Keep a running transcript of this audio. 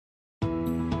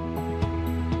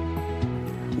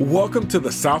Welcome to the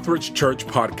Southridge Church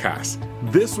Podcast.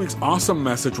 This week's awesome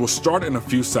message will start in a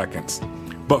few seconds.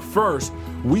 But first,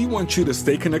 we want you to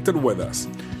stay connected with us.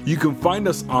 You can find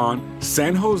us on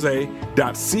sanjose.cc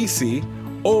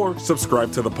or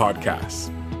subscribe to the podcast.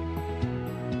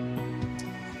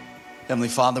 Heavenly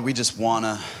Father, we just want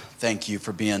to thank you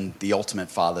for being the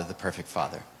ultimate Father, the perfect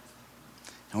Father.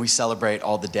 And we celebrate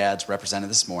all the dads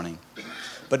represented this morning.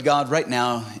 But God, right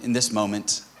now, in this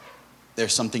moment,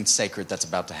 there's something sacred that's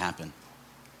about to happen.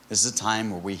 This is a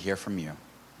time where we hear from you.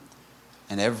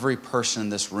 And every person in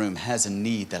this room has a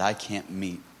need that I can't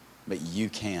meet, but you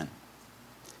can.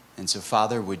 And so,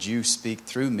 Father, would you speak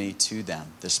through me to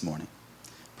them this morning?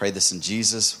 Pray this in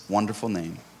Jesus' wonderful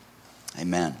name.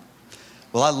 Amen.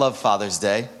 Well, I love Father's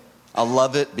Day. I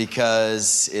love it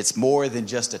because it's more than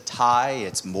just a tie.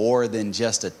 It's more than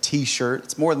just a t-shirt.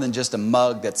 It's more than just a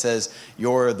mug that says,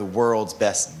 "You're the world's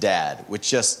best dad," which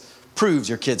just proves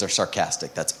your kids are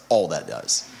sarcastic. That's all that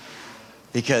does.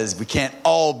 Because we can't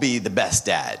all be the best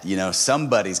dad. You know,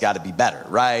 somebody's got to be better,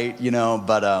 right? You know,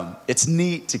 but it's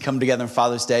neat to come together on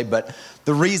Father's Day. But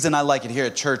the reason I like it here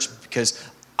at church, because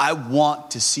I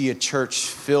want to see a church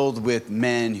filled with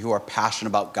men who are passionate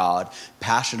about God,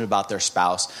 passionate about their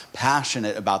spouse,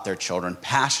 passionate about their children,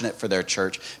 passionate for their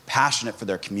church, passionate for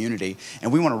their community.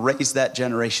 And we want to raise that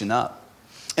generation up.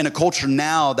 In a culture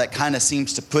now that kind of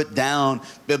seems to put down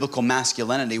biblical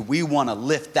masculinity, we want to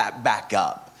lift that back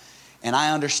up. And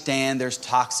I understand there's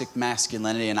toxic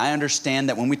masculinity. And I understand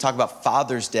that when we talk about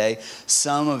Father's Day,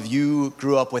 some of you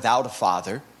grew up without a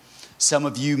father. Some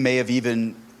of you may have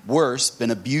even worse,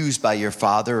 been abused by your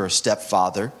father or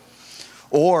stepfather.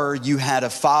 Or you had a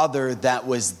father that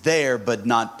was there but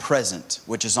not present,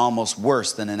 which is almost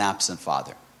worse than an absent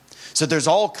father. So there's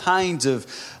all kinds of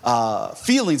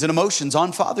feelings and emotions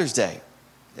on Father's Day.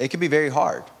 It can be very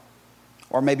hard.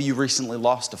 Or maybe you recently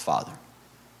lost a father.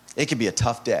 It can be a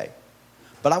tough day.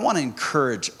 But I want to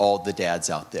encourage all the dads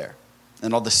out there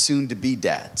and all the soon-to-be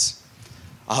dads.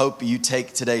 I hope you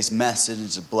take today's message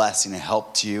as a blessing and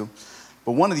help to you.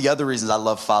 But one of the other reasons I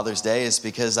love Father's Day is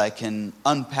because I can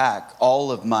unpack all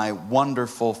of my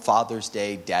wonderful Father's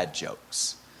Day dad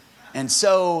jokes. And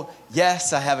so,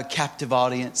 yes, I have a captive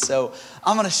audience. So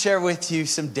I'm going to share with you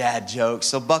some dad jokes.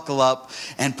 So buckle up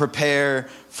and prepare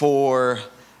for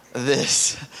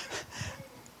this.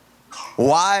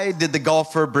 Why did the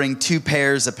golfer bring 2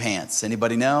 pairs of pants?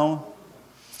 Anybody know?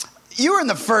 You were in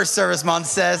the first service, Mom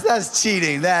says. That's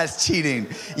cheating. That's cheating.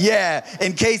 Yeah,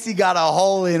 in case he got a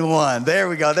hole in one. There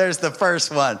we go. There's the first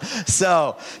one.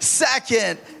 So,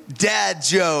 second dad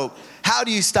joke. How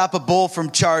do you stop a bull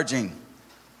from charging?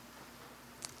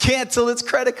 Cancel its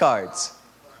credit cards.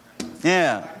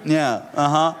 Yeah.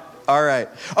 All right.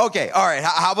 Okay, all right.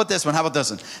 How about this one?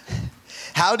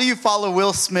 How do you follow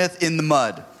Will Smith in the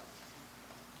mud?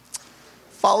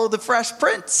 Follow the Fresh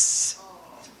Prince.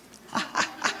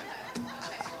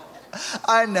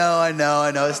 I know.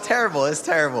 It's terrible.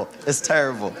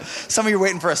 Some of you are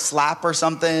waiting for a slap or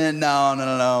something.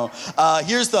 No.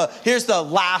 Here's the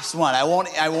last one. I won't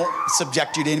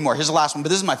subject you to any more. Here's the last one, but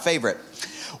this is my favorite.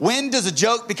 When does a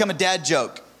joke become a dad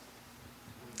joke?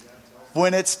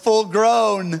 When it's full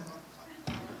grown.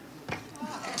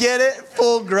 Get it?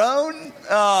 Full grown?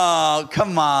 Oh,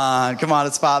 come on.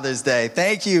 It's Father's Day.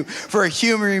 Thank you for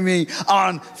humoring me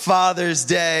on Father's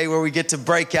Day, where we get to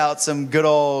break out some good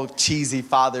old cheesy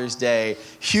Father's Day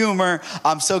humor.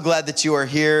 I'm so glad that you are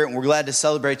here, and we're glad to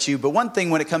celebrate you. But one thing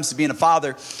when it comes to being a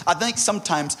father, I think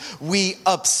sometimes we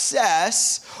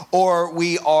obsess or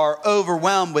we are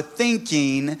overwhelmed with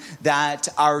thinking that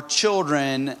our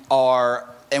children are,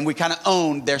 and we kind of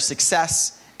own their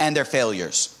success and their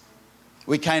failures.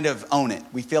 We kind of own it.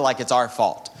 We feel like it's our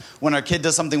fault. When our kid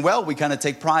does something well, we kind of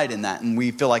take pride in that and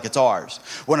we feel like it's ours.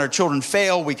 When our children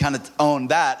fail, we kind of own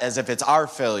that as if it's our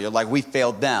failure, like we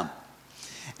failed them.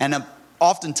 And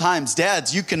oftentimes,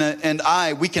 dads, we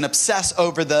can obsess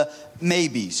over the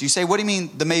maybes. You say, what do you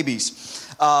mean the maybes?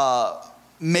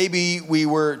 Maybe we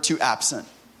were too absent.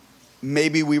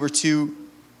 Maybe we were too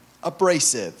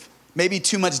abrasive. Maybe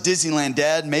too much Disneyland,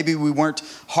 Dad. Maybe we weren't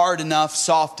hard enough,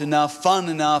 soft enough, fun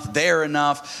enough, there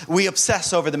enough. We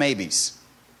obsess over the maybes.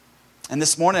 And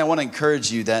this morning I want to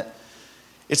encourage you that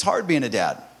it's hard being a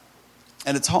dad.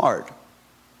 And it's hard.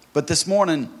 But this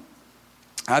morning,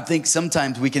 I think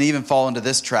sometimes we can even fall into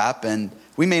this trap, and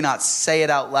we may not say it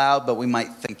out loud, but we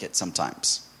might think it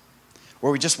sometimes,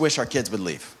 where we just wish our kids would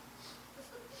leave.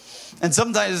 And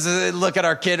sometimes they look at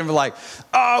our kid and we're like,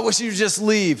 oh, I wish you'd just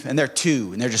leave. And they're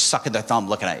 2 and they're just sucking their thumb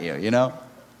looking at you, you know?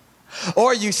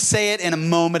 Or you say it in a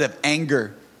moment of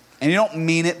anger and you don't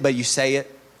mean it, but you say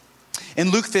it.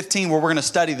 In Luke 15, where we're going to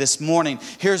study this morning,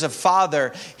 here's a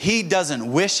father. He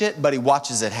doesn't wish it, but he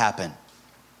watches it happen.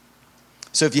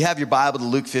 So if you have your Bible to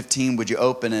Luke 15, would you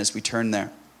open it as we turn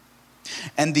there?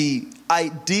 And the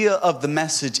idea of the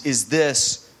message is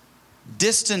this: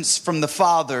 distance from the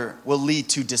Father will lead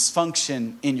to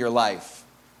dysfunction in your life.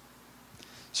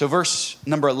 So verse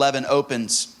number 11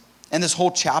 opens, and this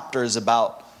whole chapter is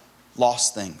about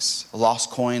lost things. A lost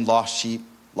coin, lost sheep,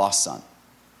 lost son.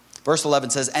 Verse 11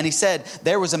 says, and he said,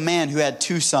 there was a man who had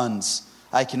 2 sons.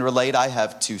 I can relate, I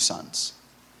have 2 sons.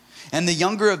 And the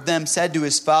younger of them said to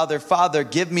his father, Father,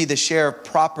 give me the share of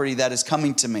property that is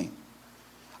coming to me.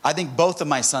 I think both of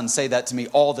my sons say that to me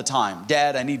all the time.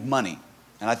 Dad, I need money.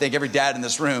 And I think every dad in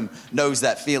this room knows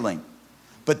that feeling.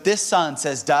 But this son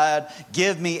says, Dad,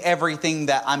 give me everything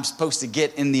that I'm supposed to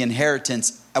get in the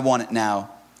inheritance. I want it now.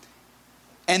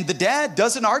 And the dad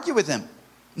doesn't argue with him.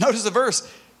 Notice the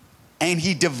verse. And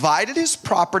he divided his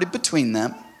property between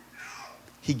them.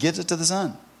 He gives it to the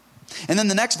son. And then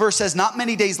the next verse says, not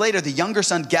many days later, the younger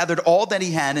son gathered all that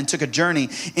he had and took a journey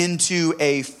into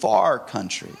a far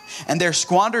country. And there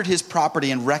squandered his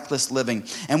property in reckless living.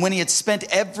 And when he had spent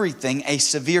everything, a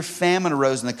severe famine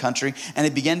arose in the country, and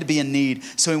he began to be in need.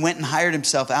 So he went and hired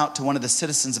himself out to one of the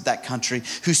citizens of that country,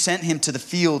 who sent him to the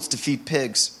fields to feed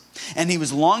pigs. And he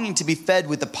was longing to be fed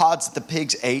with the pods that the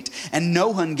pigs ate, and no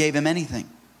one gave him anything.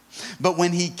 But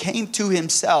when he came to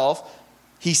himself,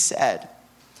 he said,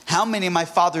 how many of my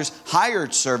father's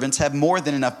hired servants have more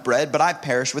than enough bread, but I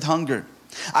perish with hunger?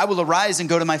 I will arise and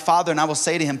go to my father, and I will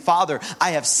say to him, Father,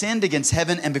 I have sinned against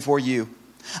heaven and before you.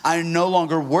 I am no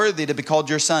longer worthy to be called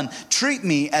your son. Treat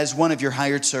me as one of your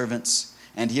hired servants.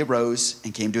 And he arose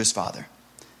and came to his father.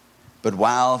 But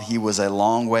while he was a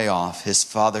long way off, his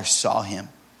father saw him,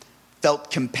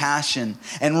 felt compassion,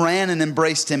 and ran and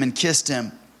embraced him and kissed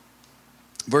him.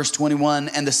 Verse 21,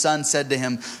 and the son said to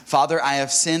him, Father, I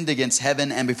have sinned against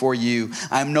heaven and before you.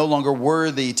 I am no longer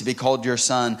worthy to be called your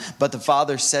son. But the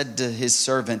father said to his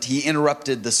servant, he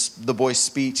interrupted the boy's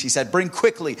speech. He said, bring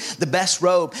quickly the best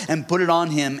robe and put it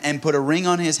on him, and put a ring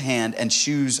on his hand and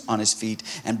shoes on his feet,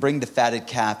 and bring the fatted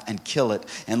calf and kill it,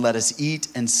 and let us eat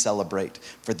and celebrate.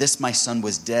 For this my son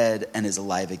was dead and is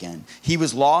alive again. He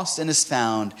was lost and is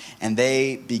found, and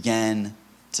they began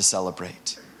to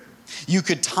celebrate. You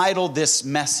could title this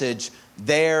message,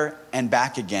 There and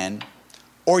Back Again,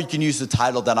 or you can use the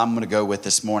title that I'm going to go with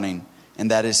this morning, and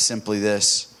that is simply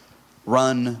this: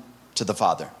 Run to the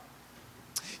Father.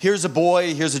 Here's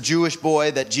a Jewish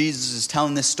boy that Jesus is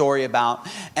telling this story about,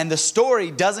 and the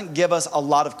story doesn't give us a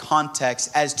lot of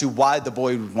context as to why the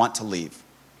boy would want to leave.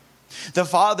 The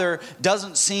father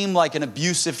doesn't seem like an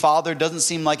abusive father, doesn't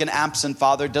seem like an absent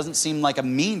father, doesn't seem like a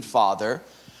mean father.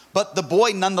 But the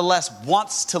boy nonetheless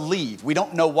wants to leave. We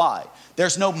don't know why.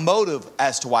 There's no motive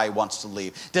as to why he wants to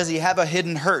leave. Does he have a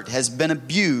hidden hurt? Has been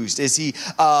abused? Is he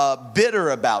bitter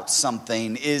about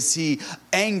something? Is he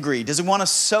angry? Does he want to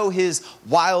sow his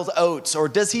wild oats? Or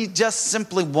does he just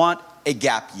simply want a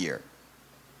gap year?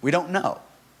 We don't know.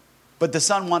 But the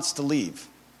son wants to leave.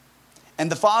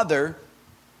 And the father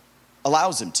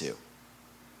allows him to.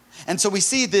 And so we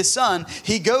see this son,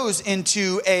 he goes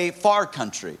into a far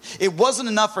country. It wasn't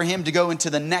enough for him to go into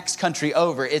the next country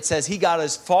over. It says he got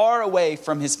as far away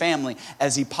from his family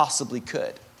as he possibly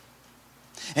could.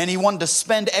 And he wanted to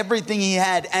spend everything he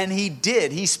had, and he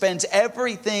did. He spends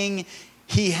everything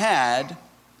he had,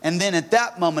 and then at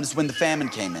that moment is when the famine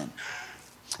came in.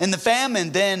 And the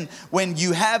famine, then, when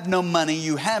you have no money,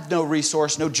 you have no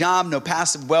resource, no job, no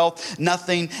passive wealth,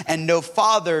 nothing, and no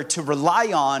father to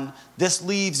rely on, this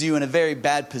leaves you in a very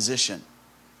bad position.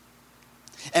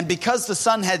 And because the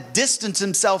son had distanced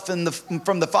himself from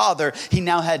the father, he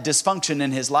now had dysfunction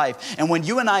in his life. And when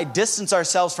you and I distance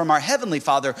ourselves from our heavenly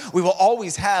Father, we will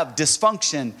always have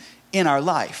dysfunction in our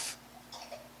life.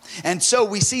 And so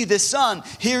we see this son,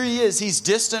 here he is, he's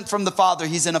distant from the father,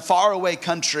 he's in a faraway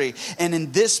country. And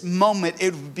in this moment,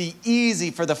 it would be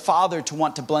easy for the father to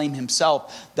want to blame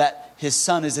himself that his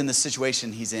son is in the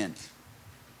situation he's in.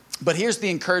 But here's the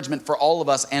encouragement for all of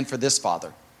us and for this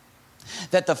father: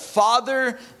 that the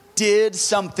father did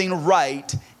something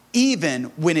right even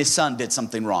when his son did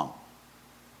something wrong.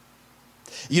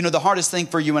 You know, the hardest thing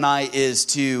for you and I is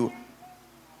to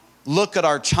look at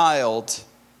our child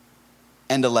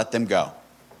and to let them go.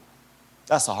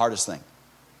 That's the hardest thing.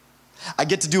 I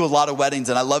get to do a lot of weddings,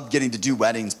 and I love getting to do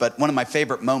weddings, but one of my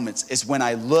favorite moments is when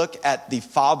I look at the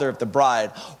father of the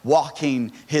bride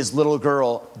walking his little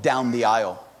girl down the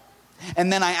aisle.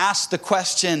 And then I ask the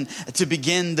question to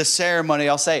begin the ceremony.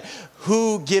 I'll say,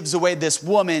 who gives away this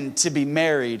woman to be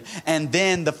married? And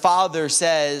then the father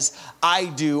says, I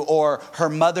do, or her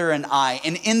mother and I.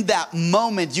 And in that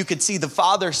moment, you could see the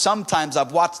father, sometimes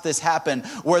I've watched this happen,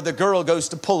 where the girl goes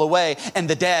to pull away and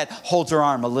the dad holds her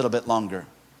arm a little bit longer.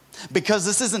 Because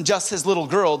this isn't just his little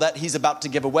girl that he's about to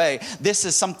give away. This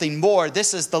is something more.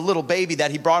 This is the little baby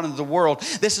that he brought into the world.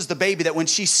 This is the baby that when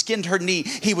she skinned her knee,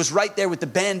 he was right there with the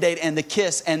Band-Aid and the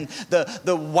kiss and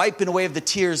the wiping away of the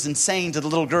tears and saying to the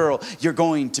little girl, you're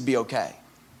going to be okay.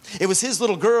 It was his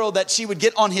little girl that she would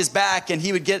get on his back and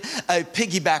he would get a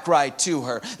piggyback ride to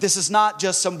her. This is not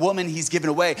just some woman he's given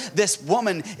away. This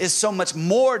woman is so much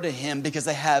more to him because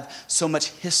they have so much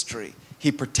history.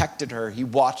 He protected her. He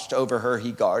watched over her.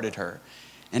 He guarded her.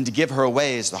 And to give her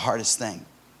away is the hardest thing,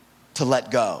 to let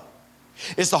go.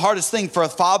 It's the hardest thing for a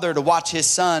father to watch his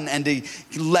son and to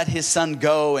let his son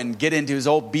go and get into his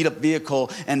old beat up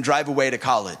vehicle and drive away to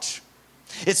college.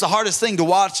 It's the hardest thing to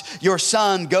watch your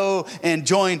son go and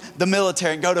join the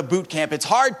military and go to boot camp. It's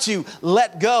hard to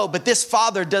let go, but this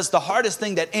father does the hardest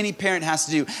thing that any parent has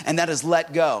to do, and that is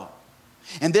let go.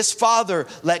 And this father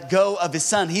let go of his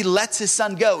son. He lets his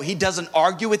son go. He doesn't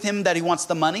argue with him that he wants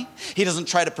the money. He doesn't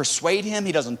try to persuade him.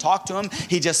 He doesn't talk to him.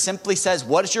 He just simply says,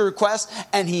 what is your request?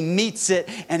 And he meets it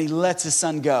and he lets his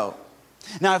son go.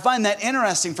 Now, I find that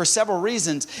interesting for several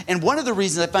reasons. And one of the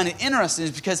reasons I find it interesting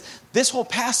is because this whole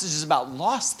passage is about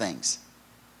lost things.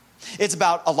 It's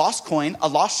about a lost coin, a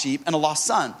lost sheep, and a lost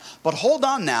son. But hold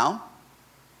on now.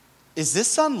 Is this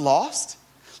son lost?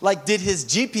 Like, did his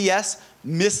GPS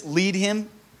mislead him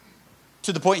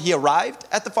to the point he arrived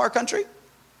at the far country?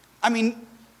 I mean,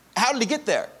 how did he get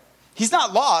there? He's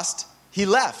not lost. He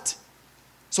left.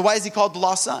 So why is he called the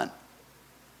lost son?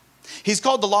 He's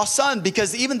called the lost son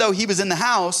because even though he was in the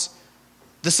house,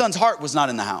 the son's heart was not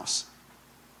in the house.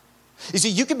 You see,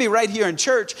 you could be right here in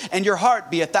church and your heart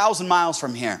be 1,000 miles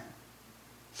from here.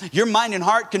 Your mind and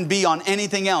heart can be on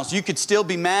anything else. You could still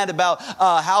be mad about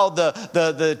how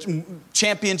the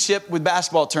championship with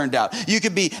basketball turned out. You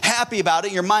could be happy about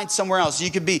it. Your mind's somewhere else. You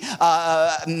could be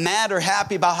mad or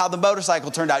happy about how the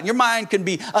motorcycle turned out. Your mind could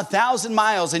be 1,000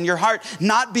 miles and your heart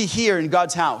not be here in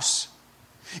God's house.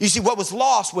 You see, what was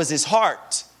lost was his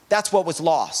heart. That's what was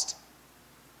lost.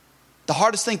 The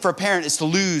hardest thing for a parent is to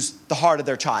lose the heart of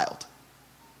their child.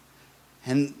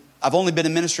 And I've only been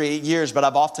in ministry 8 years, but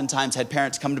I've oftentimes had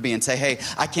parents come to me and say, hey,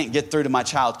 I can't get through to my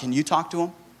child. Can you talk to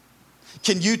him?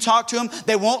 Can you talk to him?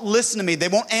 They won't listen to me. They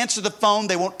won't answer the phone.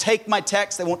 They won't take my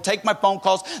texts. They won't take my phone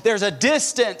calls. There's a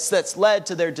distance that's led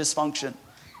to their dysfunction.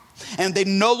 And they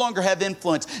no longer have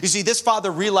influence. You see, this father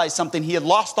realized something. He had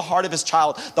lost the heart of his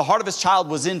child. The heart of his child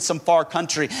was in some far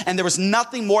country. And there was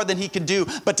nothing more than he could do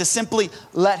but to simply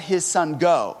let his son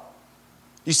go.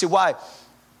 You see why?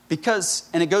 Because,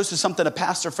 and it goes to something a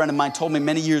pastor friend of mine told me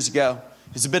many years ago.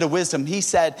 It's a bit of wisdom. He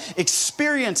said,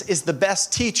 experience is the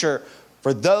best teacher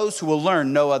for those who will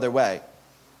learn no other way.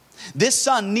 This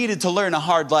son needed to learn a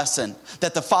hard lesson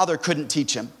that the father couldn't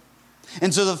teach him.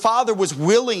 And so the father was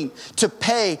willing to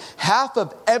pay half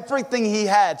of everything he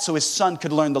had so his son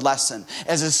could learn the lesson.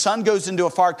 As his son goes into a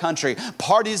far country,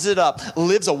 parties it up,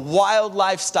 lives a wild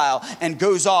lifestyle, and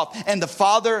goes off. And the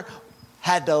father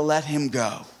had to let him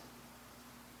go.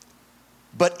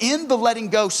 But in the letting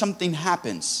go, something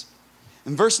happens.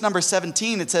 In verse number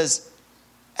 17, it says,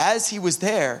 as he was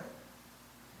there,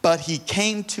 but he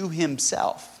came to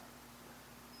himself.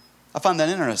 I find that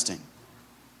interesting.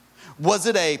 Was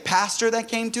it a pastor that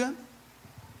came to him?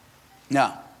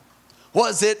 No.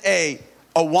 Was it a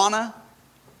Awana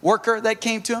worker that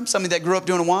came to him? Somebody that grew up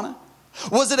doing Awana?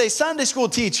 Was it a Sunday school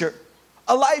teacher,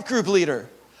 a life group leader,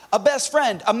 a best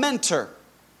friend, a mentor,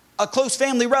 a close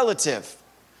family relative?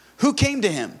 Who came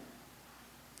to him?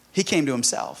 He came to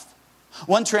himself.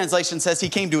 One translation says he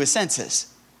came to his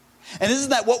senses. And isn't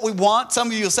that what we want? Some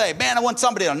of you will say, man, I want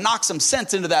somebody to knock some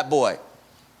sense into that boy.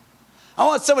 I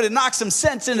want somebody to knock some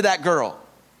sense into that girl.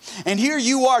 And here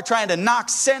you are trying to knock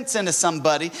sense into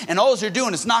somebody, and all you're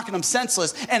doing is knocking them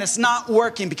senseless, and it's not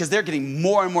working because they're getting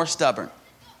more and more stubborn.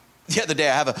 The other day,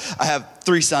 I have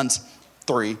 3 sons.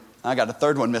 3. I got a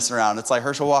third one missing around. It's like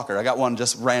Herschel Walker. I got one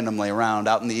just randomly around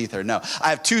out in the ether. No, I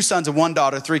have 2 sons and 1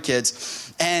 daughter, 3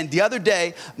 kids. And the other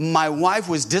day, my wife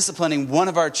was disciplining one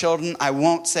of our children. I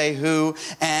won't say who.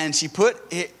 And she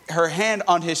put her hand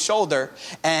on his shoulder,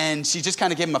 and she just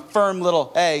kind of gave him a firm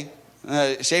little, hey,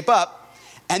 shape up.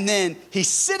 And then he's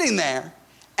sitting there,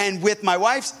 and with my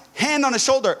wife's hand on his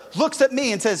shoulder, looks at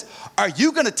me and says, are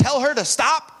you going to tell her to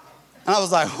stop? And I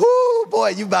was like, whoo, boy,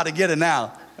 you about to get it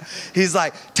now. He's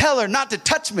like, tell her not to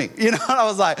touch me. You know, and I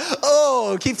was like,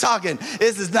 oh, keep talking.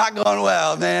 This is not going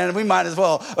well, man. We might as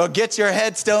well get your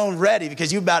headstone ready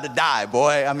because you're about to die,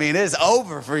 boy. I mean, it's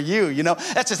over for you, you know.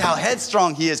 That's just how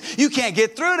headstrong he is. You can't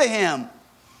get through to him.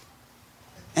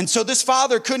 And so this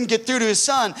father couldn't get through to his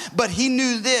son, but he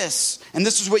knew this, and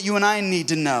this is what you and I need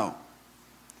to know,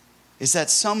 is that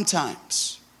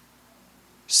sometimes,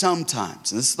 and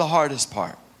this is the hardest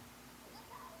part,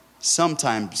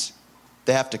 sometimes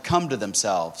they have to come to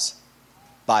themselves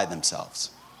by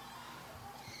themselves.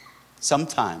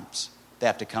 Sometimes they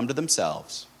have to come to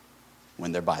themselves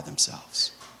when they're by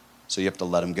themselves. So you have to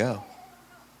let them go.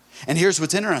 And here's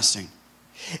what's interesting.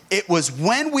 It was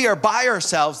when we are by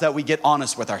ourselves that we get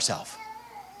honest with ourselves.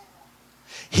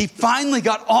 He finally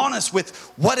got honest with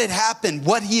what had happened,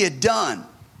 what he had done.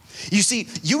 You see,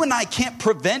 you and I can't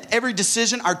prevent every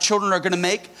decision our children are going to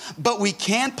make, but we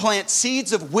can plant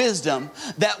seeds of wisdom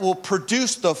that will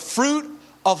produce the fruit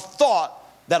of thought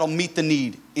that'll meet the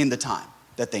need in the time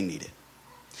that they need it.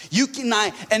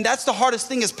 And that's the hardest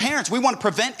thing as parents. We want to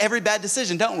prevent every bad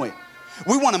decision, don't we?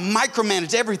 We want to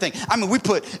micromanage everything. I mean, we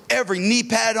put every knee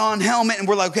pad on, helmet, and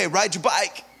we're like, okay, ride your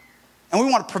bike. And we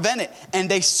want to prevent it.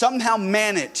 And they somehow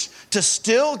manage to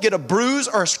still get a bruise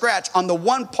or a scratch on the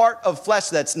one part of flesh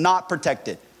that's not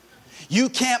protected. You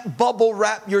can't bubble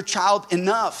wrap your child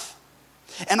enough.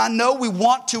 And I know we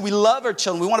love our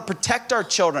children. We want to protect our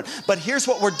children. But here's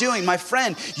what we're doing. My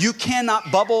friend, you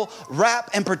cannot bubble wrap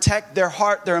and protect their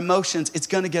heart, their emotions. It's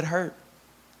going to get hurt.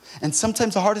 And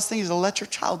sometimes the hardest thing is to let your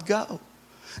child go.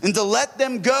 And to let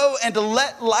them go and to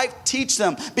let life teach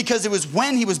them. Because it was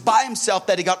when he was by himself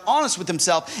that he got honest with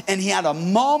himself and he had a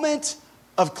moment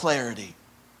of clarity.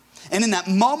 And in that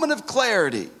moment of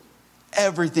clarity,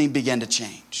 everything began to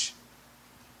change.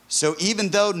 So even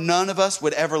though none of us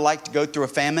would ever like to go through a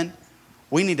famine,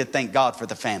 we need to thank God for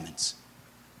the famines.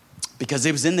 Because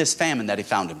it was in this famine that he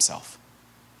found himself.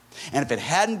 And if it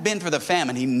hadn't been for the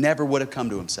famine, he never would have come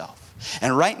to himself.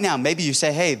 And right now, maybe you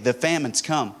say, hey, the famine's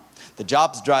come. The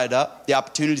job's dried up. The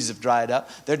opportunities have dried up.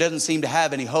 There doesn't seem to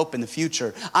have any hope in the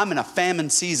future. I'm in a famine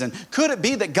season. Could it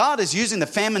be that God is using the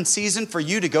famine season for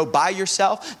you to go by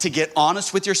yourself, to get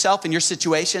honest with yourself and your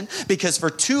situation? Because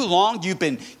for too long, you've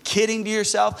been kidding to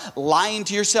yourself, lying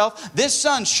to yourself. This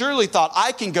son surely thought,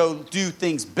 I can go do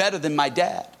things better than my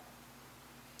dad.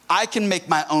 I can make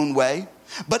my own way.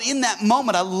 But in that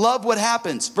moment, I love what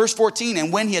happens. Verse 14,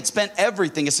 and when he had spent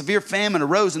everything, a severe famine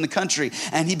arose in the country,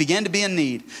 and he began to be in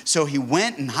need. So he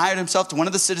went and hired himself to one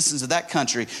of the citizens of that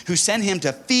country, who sent him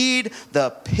to feed the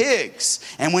pigs.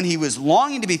 And when he was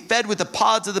longing to be fed with the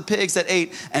pods of the pigs that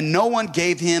ate, and no one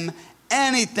gave him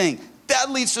anything.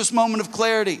 That leads to this moment of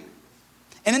clarity.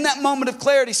 And in that moment of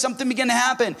clarity, something began to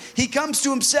happen. He comes to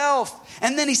himself.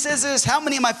 And then he says this, how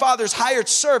many of my father's hired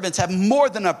servants have more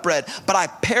than enough bread, but I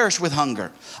perish with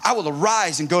hunger? I will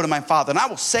arise and go to my father, and I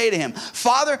will say to him,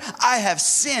 Father, I have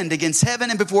sinned against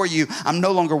heaven and before you. I'm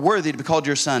no longer worthy to be called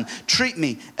your son. Treat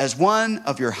me as one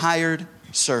of your hired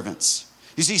servants.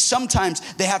 You see, sometimes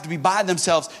they have to be by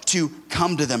themselves to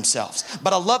come to themselves.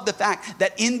 But I love the fact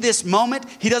that in this moment,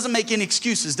 he doesn't make any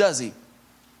excuses, does he?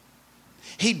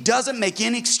 He doesn't make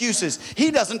any excuses.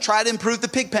 He doesn't try to improve the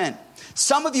pig pen.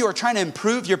 Some of you are trying to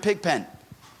improve your pig pen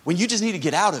when you just need to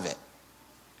get out of it.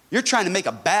 You're trying to make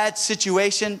a bad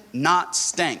situation not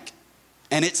stink.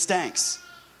 And it stinks.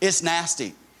 It's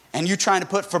nasty. And you're trying to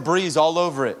put Febreze all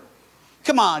over it.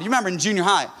 Come on, you remember in junior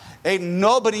high, ain't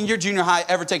nobody in your junior high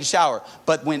ever take a shower.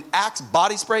 But when Axe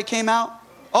body spray came out,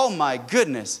 oh my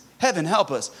goodness, heaven help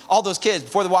us. All those kids,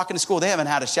 before they walk into school, they haven't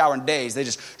had a shower in days. They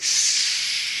just shh.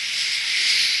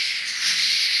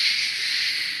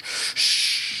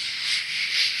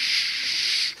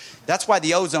 That's why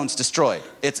the ozone's destroyed.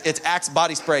 It's Axe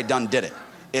body spray done did it.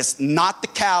 It's not the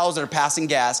cows that are passing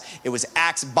gas. It was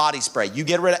Axe body spray. You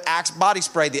get rid of Axe body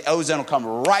spray, the ozone will come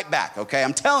right back, okay?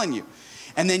 I'm telling you.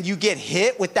 And then you get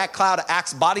hit with that cloud of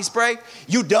Axe body spray,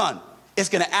 you done. It's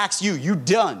going to axe you. You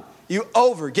done. You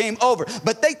over. Game over.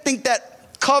 But they think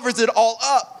that covers it all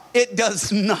up. It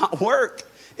does not work.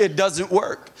 It doesn't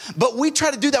work. But we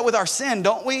try to do that with our sin,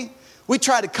 don't we? We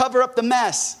try to cover up the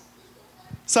mess.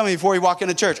 Some of you, before you walk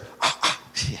into church,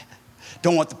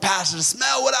 don't want the pastor to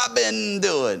smell what I've been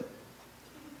doing.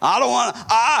 I don't want to,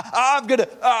 I'm going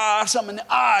to, something,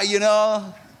 you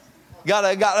know.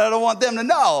 I don't want them to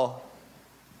know.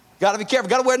 Got to be careful.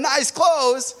 Got to wear nice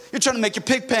clothes. You're trying to make your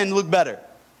pig pen look better.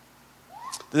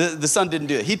 The son didn't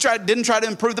do it. He didn't try to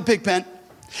improve the pig pen.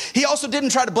 He also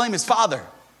didn't try to blame his father.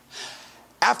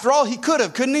 After all, he could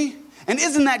have, couldn't he? And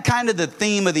isn't that kind of the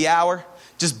theme of the hour?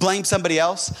 just blame somebody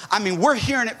else. I mean, we're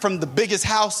hearing it from the biggest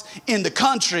house in the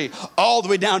country all the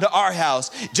way down to our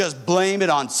house. Just blame it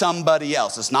on somebody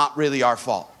else. It's not really our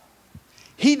fault.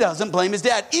 He doesn't blame his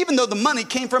dad, even though the money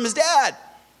came from his dad.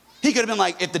 He could have been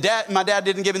like, if my dad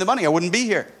didn't give me the money, I wouldn't be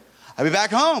here. I'd be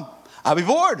back home. I'd be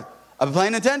bored. I'd be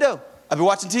playing Nintendo. I'd be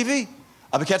watching TV.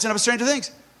 I'd be catching up with Stranger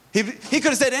Things. He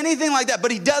could have said anything like that,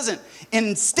 but he doesn't.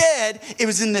 Instead, it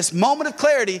was in this moment of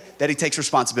clarity that he takes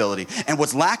responsibility. And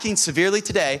what's lacking severely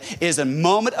today is a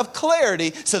moment of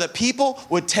clarity so that people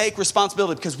would take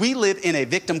responsibility, because we live in a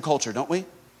victim culture, don't we?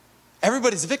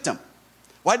 Everybody's a victim.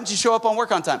 Why didn't you show up on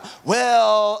work on time?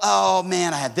 Well, oh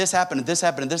man, I had this happen and this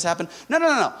happened and this happened. No.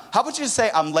 How about you just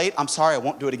say, I'm late, I'm sorry, I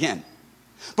won't do it again.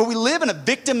 But we live in a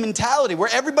victim mentality where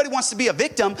everybody wants to be a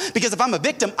victim, because if I'm a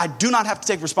victim, I do not have to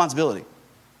take responsibility.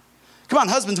 Come on,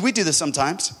 husbands, we do this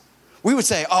sometimes. We would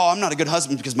say, oh, I'm not a good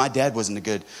husband because my dad wasn't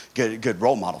a good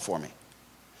role model for me.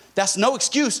 That's no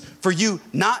excuse for you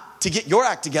not to get your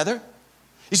act together.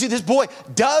 You see, this boy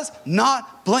does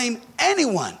not blame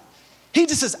anyone. He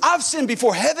just says, I've sinned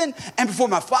before heaven and before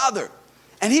my father.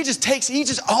 And he just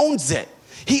owns it.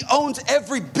 He owns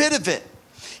every bit of it.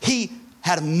 He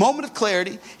had a moment of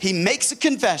clarity. He makes a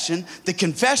confession. The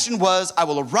confession was, I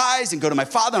will arise and go to my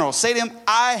father and I will say to him,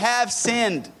 I have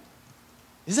sinned.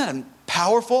 Isn't that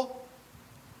powerful?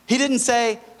 He didn't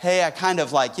say, hey, I kind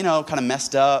of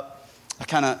messed up. I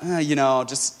kind of,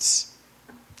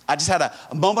 I just had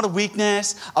a moment of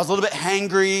weakness. I was a little bit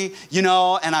hangry,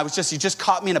 and you just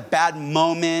caught me in a bad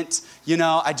moment.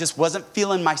 I just wasn't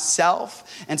feeling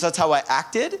myself. And so that's how I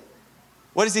acted.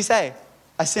 What does he say?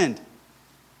 I sinned.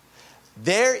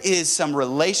 There is some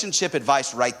relationship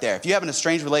advice right there. If you have an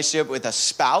estranged relationship with a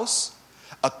spouse,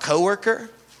 a coworker,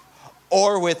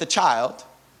 or with a child,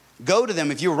 go to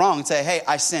them if you're wrong and say, hey,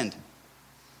 I sinned.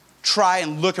 Try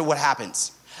and look at what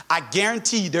happens. I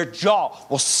guarantee you their jaw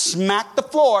will smack the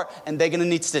floor and they're going to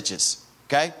need stitches,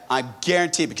 okay? I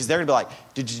guarantee it, because they're going to be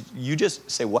like, did you just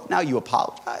say what now? You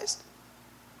apologized?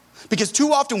 Because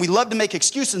too often we love to make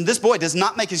excuses, and this boy does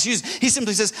not make excuses. He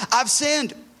simply says, I've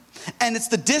sinned. And it's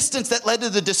the distance that led to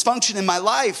the dysfunction in my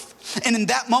life. And in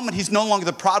that moment, he's no longer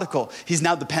the prodigal. He's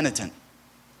now the penitent.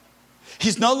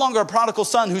 He's no longer a prodigal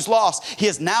son who's lost. He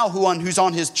is now one who's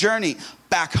on his journey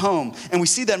back home. And we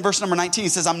see that in verse number 19. He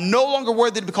says, I'm no longer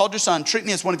worthy to be called your son. Treat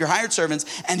me as one of your hired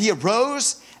servants. And he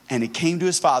arose and he came to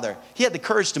his father. He had the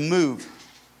courage to move.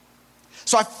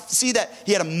 So I see that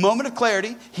he had a moment of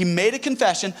clarity. He made a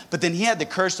confession, but then he had the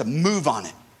courage to move on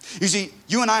it. You see,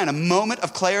 you and I in a moment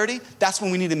of clarity, that's when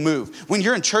we need to move. When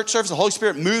you're in church service, the Holy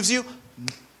Spirit moves you,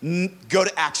 go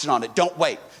to action on it. Don't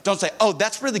wait. Don't say, oh,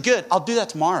 that's really good. I'll do that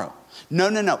tomorrow.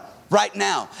 No. Right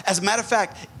now. As a matter of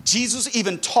fact, Jesus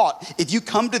even taught, if you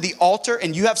come to the altar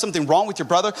and you have something wrong with your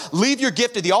brother, leave your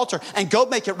gift at the altar and go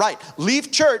make it right.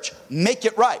 Leave church, make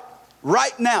it right.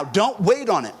 Right now. Don't wait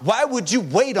on it. Why would you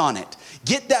wait on it?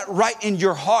 Get that right in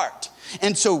your heart.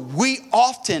 And so we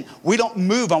don't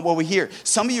move on what we hear.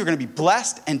 Some of you are going to be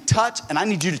blessed and touched, and I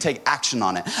need you to take action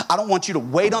on it. I don't want you to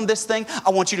wait on this thing.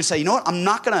 I want you to say, you know what? I'm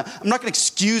not going to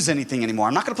excuse anything anymore.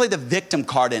 I'm not going to play the victim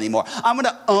card anymore. I'm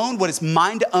going to own what is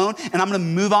mine to own, and I'm going to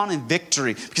move on in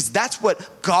victory, because that's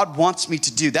what God wants me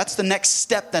to do. That's the next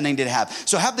step that I need to have.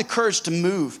 So have the courage to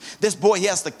move. This boy, he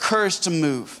has the courage to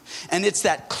move. And it's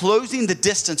that closing the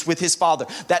distance with his father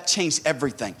that changed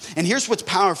everything. And here's what's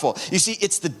powerful. You see,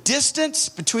 it's the distance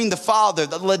between the father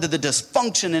that led to the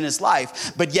dysfunction in his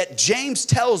life, but yet James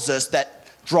tells us that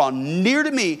draw near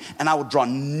to me and I will draw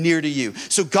near to you.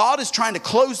 So God is trying to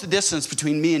close the distance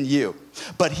between me and you,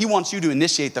 but he wants you to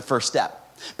initiate the first step.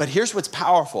 But here's what's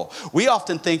powerful. We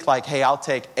often think like, hey, I'll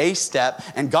take a step,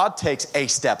 and God takes a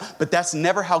step. But that's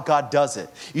never how God does it.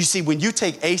 You see, when you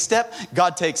take a step,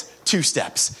 God takes 2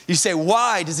 steps. You say,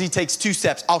 why does he take 2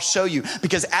 steps? I'll show you.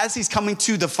 Because as he's coming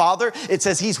to the Father, it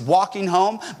says he's walking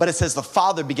home, but it says the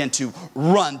Father began to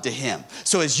run to him.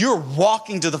 So as you're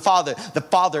walking to the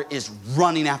Father is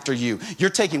running after you. You're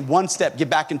taking 1 step,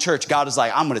 get back in church. God is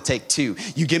like, I'm going to take 2.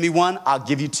 You give me 1, I'll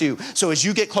give you 2. So as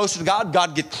you get closer to God,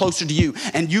 God gets closer to you.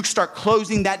 And you start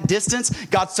closing that distance,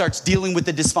 God starts dealing with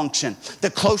the dysfunction. The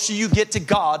closer you get to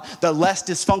God, the less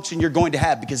dysfunction you're going to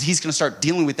have, because he's going to start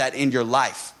dealing with that in your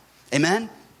life. Amen?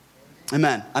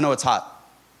 Amen. I know it's hot.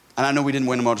 And I know we didn't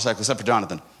win a motorcycle except for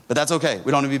Jonathan. But that's okay.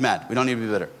 We don't need to be mad. We don't need to be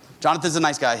bitter. Jonathan's a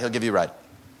nice guy. He'll give you a ride.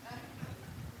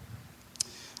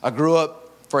 I grew up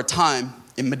for a time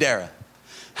in Madera.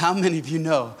 How many of you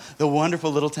know the wonderful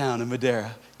little town of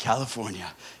Madera? California.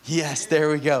 Yes, there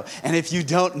we go. And if you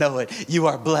don't know it, you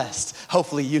are blessed.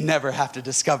 Hopefully you never have to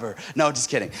discover. No,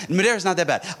 just kidding. Madera's not that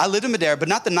bad. I lived in Madera, but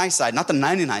not the nice side, not the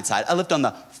 99 side. I lived on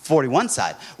the 41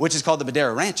 side, which is called the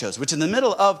Madera Ranchos, which is in the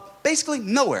middle of basically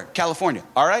nowhere, California.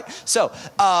 All right? So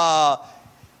my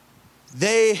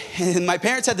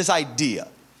parents had this idea.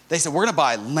 They said, we're going to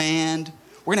buy land.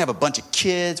 We're going to have a bunch of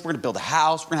kids. We're going to build a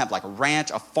house. We're going to have like a ranch,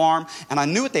 a farm. And I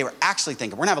knew what they were actually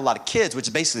thinking. We're going to have a lot of kids, which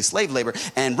is basically slave labor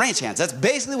and ranch hands. That's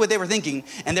basically what they were thinking.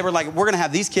 And they were like, we're going to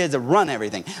have these kids that run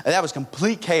everything. And that was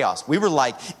complete chaos. We were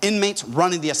like inmates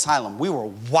running the asylum. We were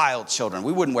wild children.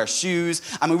 We wouldn't wear shoes.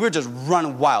 I mean, we were just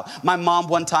running wild. My mom,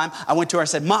 one time, I went to her and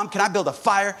said, Mom, can I build a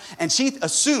fire? And she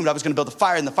assumed I was going to build a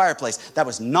fire in the fireplace. That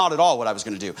was not at all what I was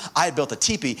going to do. I had built a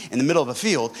teepee in the middle of a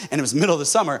field, and it was the middle of the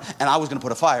summer, and I was going to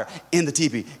put a fire in the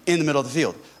teepee in the middle of the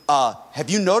field. Have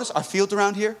you noticed our fields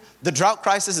around here? The drought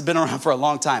crisis has been around for a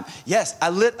long time. Yes, I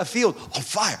lit a field on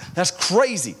fire. That's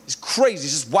crazy. It's crazy.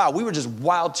 It's just wild. We were just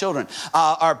wild children.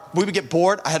 We would get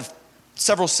bored. I had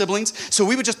several siblings, so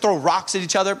we would just throw rocks at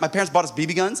each other. My parents bought us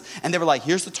BB guns, and they were like,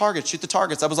 here's the target, shoot the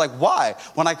targets. I was like, why?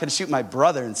 When I could shoot my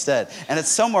brother instead. And it's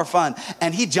so more fun,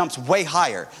 and he jumps way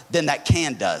higher than that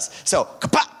can does. So,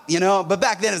 kapop, but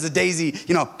back then it was a daisy,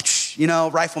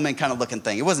 rifleman kind of looking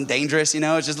thing. It wasn't dangerous,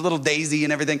 it's just a little daisy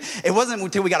and everything. It wasn't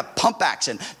until we got a pump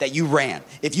action that you ran.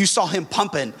 If you saw him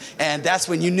pumping, and that's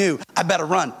when you knew, I better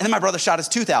run. And then my brother shot his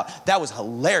tooth out. That was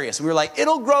hilarious. We were like,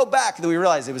 it'll grow back. And then we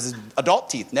realized it was his adult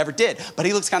teeth. Never did. But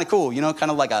he looks kind of cool,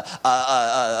 kind of like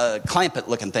a clampet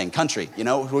looking thing, country,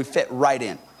 we fit right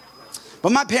in.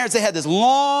 But my parents, they had this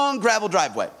long gravel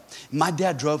driveway. My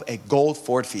dad drove a gold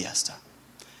Ford Fiesta.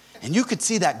 And you could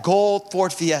see that gold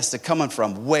Ford Fiesta coming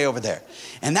from way over there.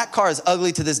 And that car is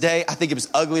ugly to this day. I think it was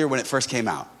uglier when it first came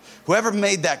out. Whoever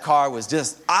made that car was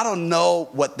just, I don't know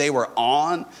what they were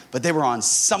on, but they were on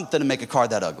something to make a car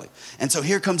that ugly. And so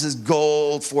here comes this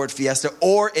gold Ford Fiesta,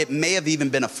 or it may have even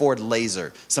been a Ford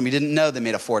Laser. Some of you didn't know they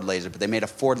made a Ford Laser, but they made a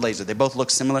Ford Laser. They both look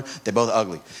similar. They're both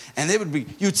ugly. And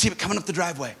you'd see it coming up the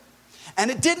driveway. And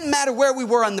it didn't matter where we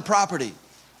were on the property.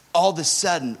 All of a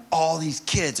sudden, all these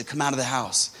kids would come out of the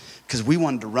house, because we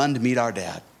wanted to run to meet our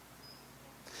dad.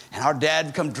 And our dad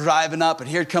would come driving up, and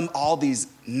here come all these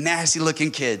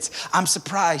nasty-looking kids. I'm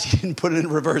surprised he didn't put it in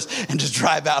reverse and just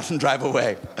drive out and drive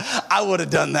away. I would have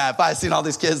done that if I had seen all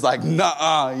these kids like,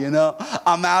 nuh-uh,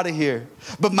 I'm out of here.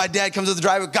 But my dad comes to the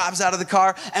driveway, gobs out of the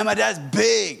car, and my dad's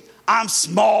big. I'm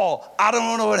small. I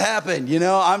don't know what happened,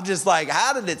 I'm just like,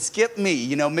 how did it skip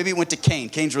me? Maybe it went to Kane.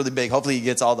 Kane's really big. Hopefully he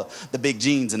gets all the big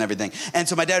genes and everything. And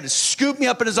so my dad would scoop me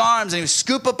up in his arms, and he would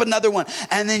scoop up another one.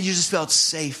 And then you just felt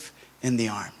safe in the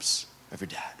arms of your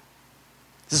dad.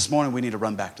 This morning we need to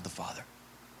run back to the Father.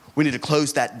 We need to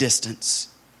close that distance.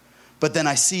 But then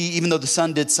I see, even though the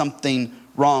Son did something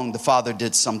wrong, the Father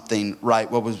did something right.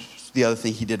 What was the other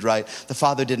thing he did right? The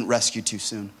Father didn't rescue too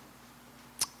soon.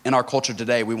 In our culture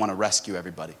today, we want to rescue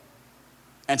everybody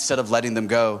instead of letting them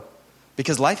go,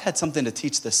 because life had something to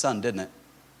teach the Son, didn't it?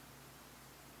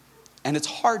 And it's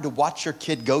hard to watch your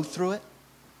kid go through it.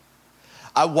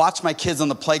 I watch my kids on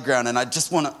the playground, and I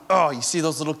just want to, you see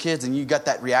those little kids, and you got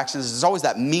that reaction. There's always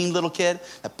that mean little kid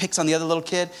that picks on the other little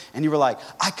kid, and you were like,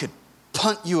 I could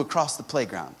punt you across the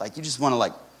playground. Like, you just want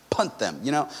to, punt them,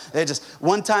 They just,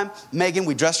 one time, Megan,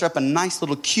 we dressed her up in a nice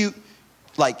little cute,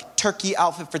 turkey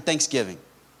outfit for Thanksgiving.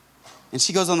 And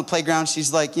she goes on the playground.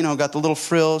 She's got the little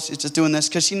frills. She's just doing this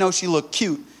because she knows she looked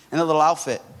cute in a little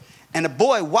outfit. And a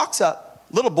boy walks up,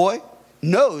 little boy,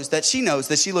 knows that she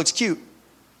looks cute.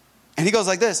 And he goes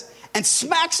like this and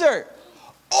smacks her.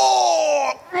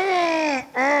 I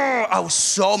was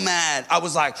so mad. I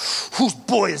was like, whose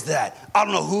boy is that? I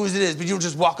don't know whose it is, but you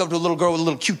just walk up to a little girl with a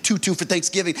little cute tutu for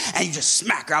Thanksgiving, and you just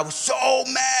smack her. I was so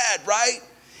mad, right?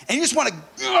 And you just want to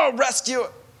rescue her.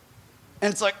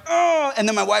 And it's like, and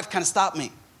then my wife kind of stopped me.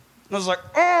 And I was like,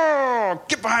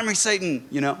 get behind me, Satan,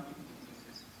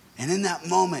 And in that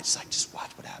moment, she's like, just watch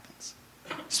what happens.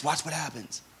 Just watch what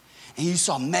happens. And you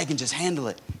saw Megan just handle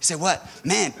it. You say, what?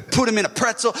 Man, put him in a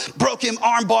pretzel, broke him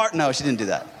arm bar. No, she didn't do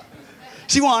that.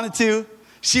 She wanted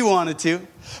to.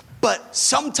 But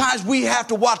sometimes we have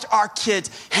to watch our kids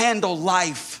handle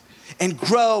life and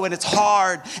grow, and it's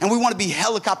hard, and we want to be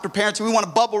helicopter parents, and we want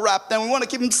to bubble wrap them, we want to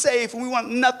keep them safe, and we want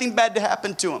nothing bad to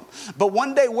happen to them. But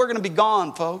one day we're going to be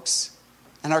gone, folks.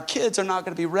 And our kids are not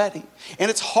going to be ready.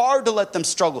 And it's hard to let them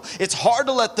struggle. It's hard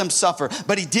to let them suffer.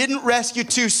 But he didn't rescue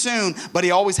too soon, but he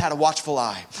always had a watchful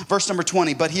eye. Verse number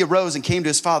 20, but he arose and came to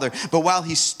his father. But while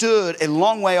he stood a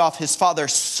long way off, his father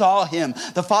saw him.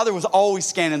 The father was always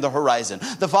scanning the horizon.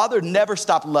 The father never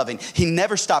stopped loving. He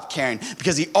never stopped caring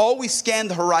because he always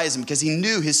scanned the horizon because he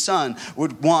knew his son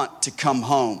would want to come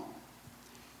home.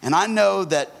 And I know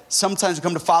that sometimes we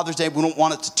come to Father's Day, we don't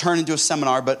want it to turn into a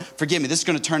seminar, but forgive me, this is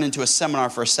going to turn into a seminar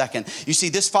for a second. You see,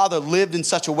 this father lived in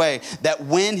such a way that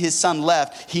when his son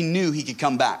left, he knew he could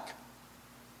come back.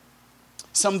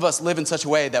 Some of us live in such a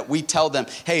way that we tell them,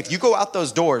 hey, if you go out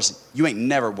those doors, you ain't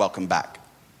never welcome back.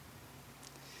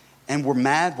 And we're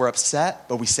mad, we're upset,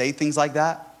 but we say things like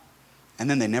that, and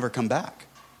then they never come back.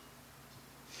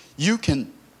 You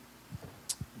can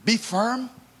be firm,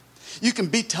 you can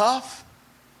be tough,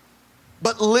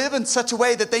 but live in such a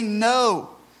way that they know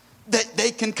that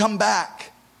they can come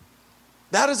back.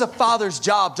 That is a father's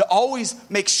job, to always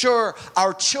make sure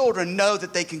our children know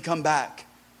that they can come back.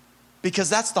 Because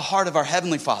that's the heart of our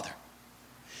Heavenly Father.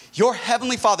 Your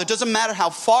Heavenly Father, doesn't matter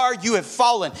how far you have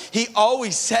fallen, He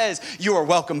always says you are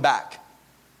welcome back.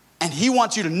 And He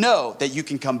wants you to know that you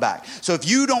can come back. So if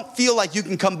you don't feel like you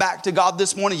can come back to God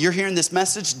this morning, you're hearing this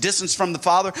message, distance from the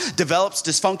Father develops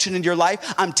dysfunction in your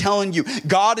life. I'm telling you,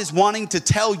 God is wanting to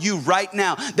tell you right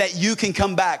now that you can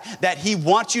come back, that He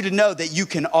wants you to know that you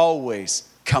can always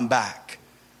come back.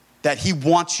 That He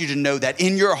wants you to know that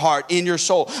in your heart, in your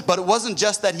soul. But it wasn't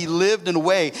just that He lived in a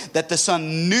way that the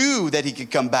son knew that he could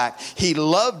come back. He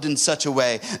loved in such a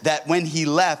way that when he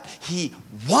left, he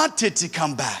wanted to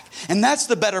come back. And that's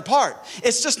the better part.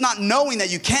 It's just not knowing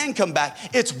that you can come back.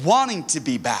 It's wanting to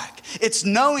be back. It's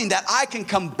knowing that I can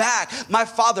come back. My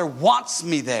Father wants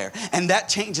me there. And that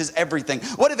changes everything.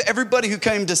 What if everybody who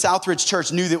came to Southridge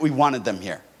Church knew that we wanted them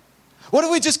here? What if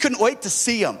we just couldn't wait to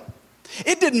see them?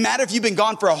 It didn't matter if you've been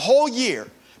gone for a whole year,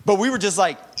 but we were just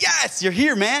like, yes, you're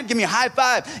here, man. Give me a high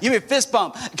five. Give me a fist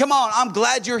bump. Come on, I'm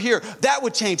glad you're here. That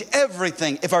would change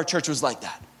everything if our church was like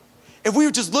that. If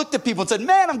we just looked at people and said,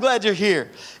 man, I'm glad you're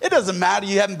here. It doesn't matter.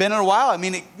 You haven't been in a while. I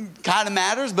mean, it kind of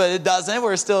matters, but it doesn't.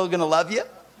 We're still going to love you.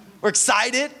 We're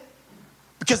excited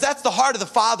because that's the heart of the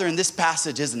Father in this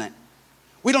passage, isn't it?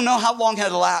 We don't know how long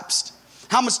had elapsed,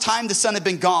 how much time the son had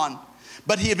been gone.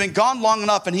 But he had been gone long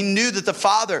enough, and he knew that the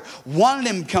Father wanted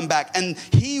him to come back, and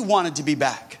he wanted to be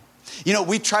back. You know,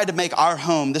 we tried to make our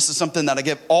home, this is something that I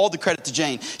give all the credit to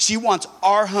Jane. She wants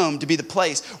our home to be the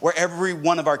place where every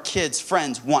one of our kids'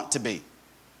 friends want to be.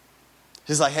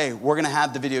 She's like, hey, we're going to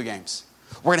have the video games.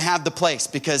 We're going to have the place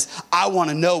because I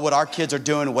want to know what our kids are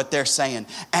doing and what they're saying.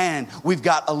 And we've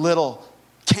got a little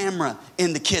camera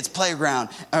in the kids' playground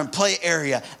or play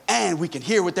area, and we can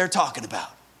hear what they're talking about.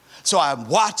 So I'm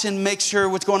watching, make sure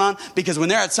what's going on, because when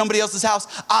they're at somebody else's house,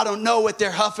 I don't know what they're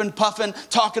huffing, puffing,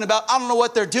 talking about. I don't know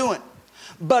what they're doing.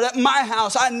 But at my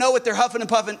house, I know what they're huffing and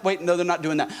puffing. Wait, no, they're not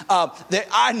doing that.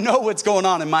 I know what's going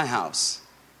on in my house.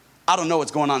 I don't know what's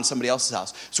going on in somebody else's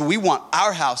house. So we want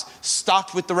our house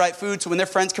stocked with the right food. So when their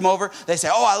friends come over, they say,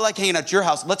 oh, I like hanging out at your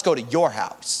house. Let's go to your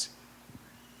house.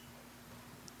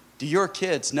 Do your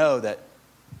kids know that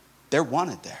they're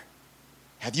wanted there?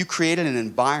 Have you created an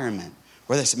environment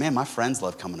where they say, man, my friends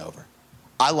love coming over.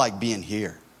 I like being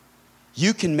here.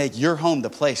 You can make your home the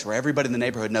place where everybody in the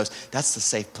neighborhood knows that's the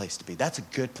safe place to be. That's a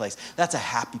good place. That's a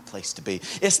happy place to be.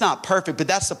 It's not perfect, but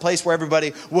that's the place where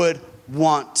everybody would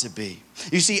want to be.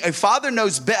 You see, a father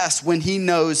knows best when he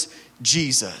knows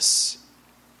Jesus.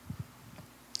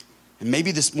 And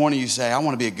maybe this morning you say, I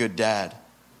want to be a good dad.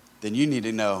 Then you need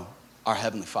to know our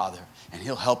Heavenly Father, and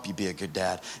He'll help you be a good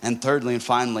dad. And thirdly and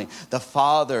finally, the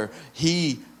Father,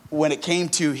 when it came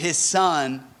to his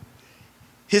son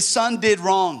did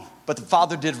wrong, but the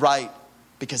Father did right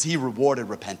because He rewarded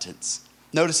repentance.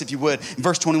 Notice, if you would, in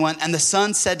verse 21, and the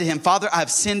son said to him, Father, I have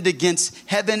sinned against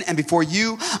heaven and before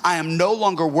you. I am no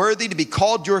longer worthy to be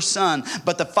called your son.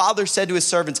 But the father said to his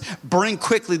servants, bring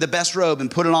quickly the best robe and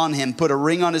put it on him, put a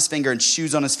ring on his finger and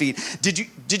shoes on his feet. Did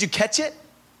you catch it?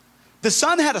 The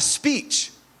son had a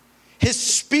speech. His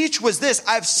speech was this: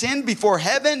 I've sinned before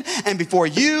heaven and before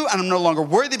you, and I'm no longer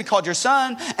worthy to be called your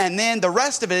son. And then the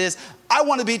rest of it is, I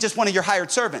want to be just one of your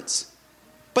hired servants.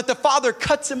 But the father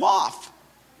cuts him off.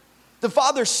 The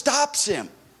father stops him.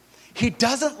 He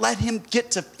doesn't let him get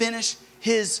to finish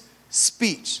his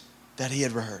speech that he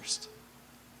had rehearsed.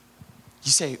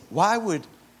 You say, why would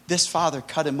this father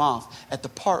cut him off at the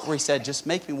part where he said, just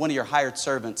make me one of your hired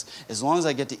servants. As long as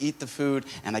I get to eat the food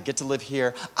and I get to live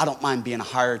here, I don't mind being a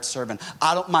hired servant.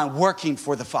 I don't mind working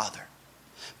for the Father.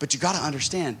 But you got to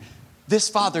understand, this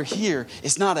father here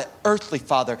is not an earthly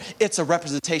father. It's a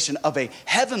representation of a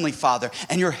heavenly father.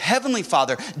 And your heavenly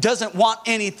father doesn't want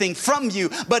anything from you,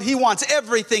 but he wants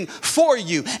everything for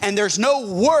you. And there's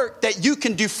no work that you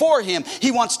can do for him.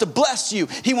 He wants to bless you.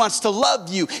 He wants to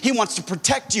love you. He wants to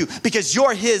protect you because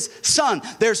you're his son.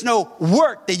 There's no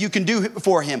work that you can do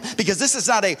for him because this is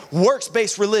not a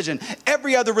works-based religion.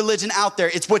 Every other religion out there,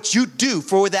 it's what you do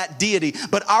for that deity.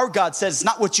 But our God says it's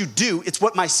not what you do, it's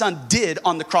what my son did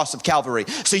on the cross of Calvary.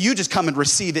 So you just come and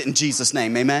receive it in Jesus'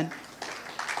 name. Amen.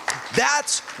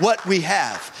 That's what we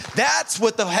have. That's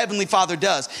what the Heavenly Father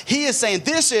does. He is saying,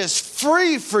 this is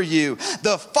free for you.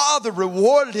 The Father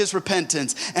rewarded his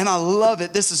repentance, and I love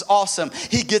it. This is awesome.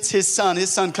 He gets his son. His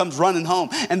son comes running home,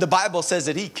 and the Bible says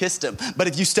that he kissed him. But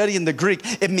if you study in the Greek,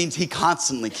 it means he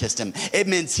constantly kissed him. It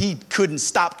means he couldn't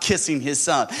stop kissing his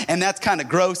son. And that's kind of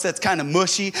gross. That's kind of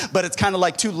mushy, but it's kind of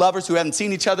like two lovers who haven't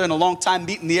seen each other in a long time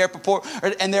meet in the airport,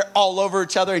 and they're all over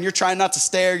each other, and you're trying not to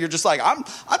stare. You're just like, I'm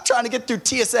trying to get through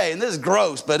TSA, and this is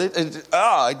gross, but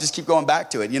I just keep going back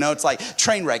to it. You know, it's like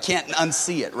train wreck, can't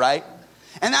unsee it, right?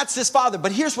 And that's his father.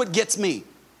 But here's what gets me.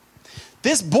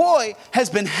 This boy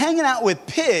has been hanging out with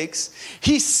pigs.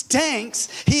 He stinks.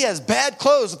 He has bad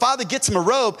clothes. The father gets him a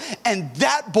robe. And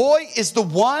that boy is the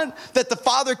one that the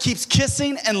father keeps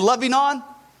kissing and loving on.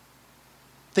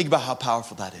 Think about how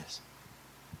powerful that is.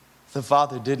 The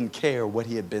father didn't care what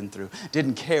he had been through,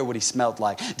 didn't care what he smelled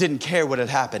like, didn't care what had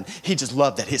happened. He just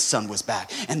loved that his son was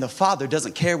back. And the father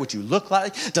doesn't care what you look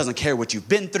like, doesn't care what you've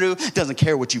been through, doesn't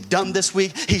care what you've done this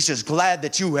week. He's just glad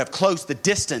that you have closed the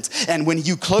distance. And when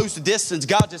you close the distance,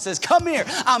 God just says, come here.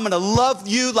 I'm going to love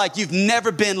you like you've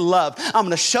never been loved. I'm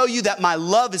going to show you that my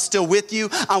love is still with you.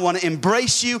 I want to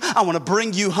embrace you. I want to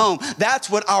bring you home. That's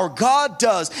what our God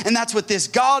does. And that's what this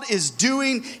God is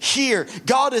doing here.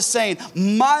 God is saying,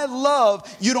 my love,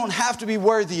 you don't have to be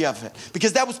worthy of it.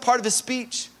 Because that was part of his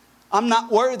speech. I'm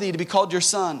not worthy to be called your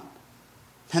son.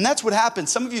 And that's what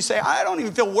happens. Some of you say, I don't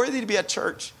even feel worthy to be at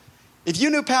church. If you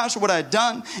knew, Pastor, what I had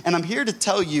done, and I'm here to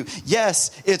tell you,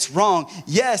 yes, it's wrong.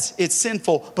 Yes, it's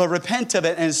sinful, but repent of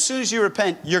it. And as soon as you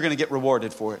repent, you're going to get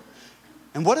rewarded for it.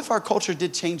 And what if our culture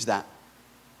did change that?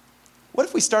 What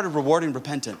if we started rewarding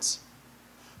repentance?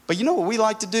 But you know what we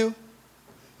like to do?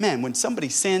 Man, when somebody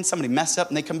sins, somebody messed up,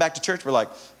 and they come back to church, we're like,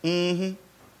 You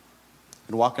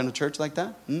walk into church like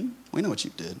that? We know what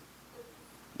you did.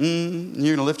 You're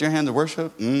going to lift your hand to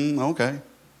worship? Okay.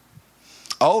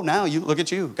 Oh, now you look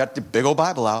at you. Got the big old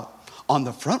Bible out on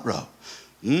the front row.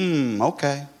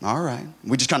 Okay. All right.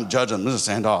 We just kind of judge them. This is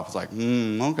stand off. It's like,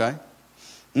 okay.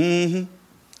 You're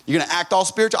going to act all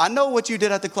spiritual? I know what you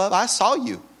did at the club. I saw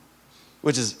you.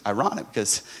 Which is ironic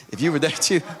because if you were there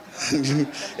too,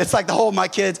 it's like the whole my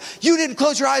kids, you didn't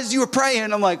close your eyes as you were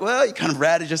praying. I'm like, well, you kind of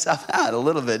ratted yourself out a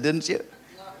little bit, didn't you?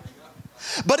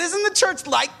 But isn't the church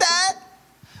like that?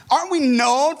 Aren't we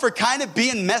known for kind of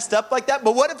being messed up like that?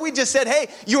 But what if we just said, hey,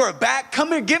 you are back. Come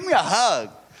here, give me a hug.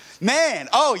 Man,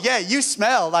 oh yeah, you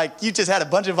smell like you just had a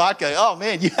bunch of vodka. Oh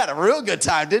man, you had a real good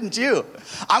time, didn't you?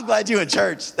 I'm glad you in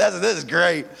church. This is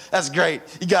great. That's great.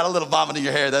 You got a little vomit in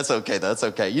your hair. That's okay. That's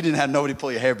okay. You didn't have nobody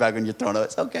pull your hair back when you're thrown up.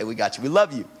 It's okay. We got you. We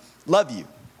love you. Love you.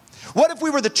 What if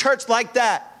we were the church like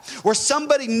that? Where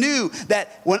somebody knew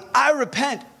that when I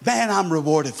repent, man, I'm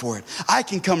rewarded for it. I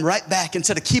can come right back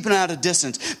instead of keeping it at a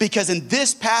distance. Because in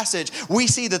this passage, we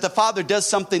see that the father does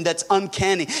something that's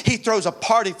uncanny. He throws a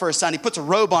party for his son. He puts a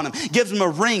robe on him, gives him a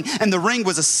ring, and the ring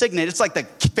was a signet. It's like the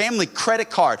family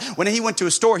credit card. When he went to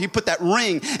a store, he put that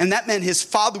ring, and that meant his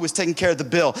father was taking care of the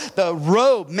bill. The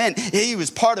robe meant he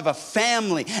was part of a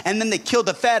family. And then they killed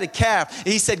a fatted calf.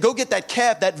 He said, go get that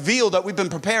calf, that veal that we've been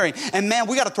preparing. And man,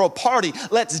 we got to throw a party.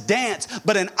 Let's dance.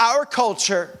 But in our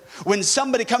culture, when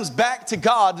somebody comes back to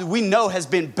God that we know has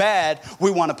been bad, we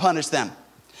want to punish them.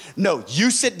 No,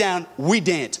 you sit down, we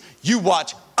dance. You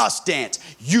watch us dance.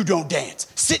 You don't dance.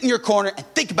 Sit in your corner and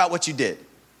think about what you did.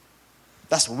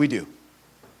 That's what we do.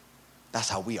 That's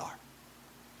how we are.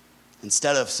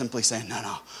 Instead of simply saying,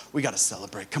 no, we got to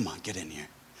celebrate. Come on, get in here.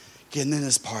 Get in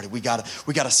this party. We got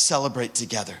to celebrate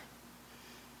together.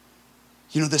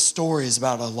 You know, this story is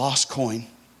about a lost coin,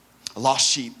 a lost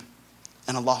sheep,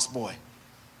 and a lost boy.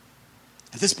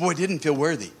 And this boy didn't feel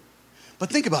worthy. But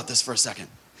think about this for a second.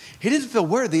 He didn't feel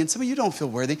worthy, and some of you don't feel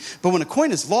worthy. But when a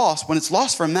coin is lost, when it's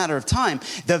lost for a matter of time,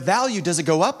 the value, does it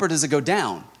go up or does it go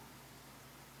down?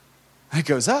 It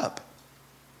goes up.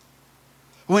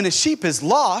 When a sheep is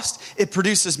lost, it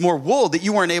produces more wool that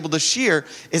you weren't able to shear.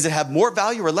 Does it have more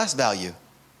value or less value?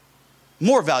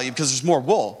 More value because there's more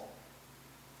wool.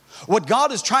 What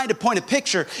God is trying to point a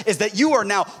picture is that you are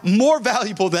now more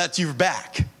valuable that you're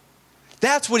back.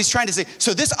 That's what he's trying to say.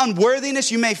 So this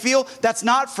unworthiness you may feel, that's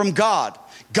not from God.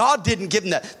 God didn't give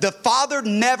him that. The Father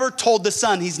never told the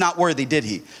Son he's not worthy, did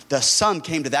he? The Son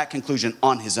came to that conclusion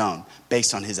on his own,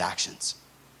 based on his actions.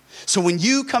 So when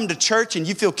you come to church and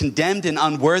you feel condemned and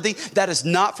unworthy, that is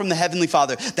not from the Heavenly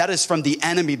Father. That is from the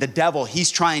enemy, the devil. He's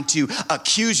trying to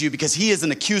accuse you because he is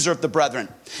an accuser of the brethren.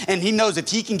 And he knows if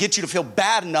he can get you to feel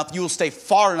bad enough, you will stay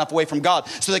far enough away from God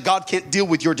so that God can't deal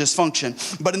with your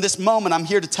dysfunction. But in this moment, I'm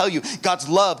here to tell you, God's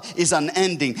love is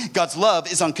unending. God's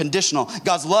love is unconditional.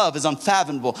 God's love is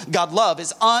unfathomable. God's love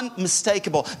is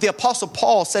unmistakable. The Apostle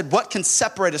Paul said, what can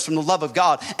separate us from the love of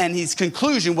God? And his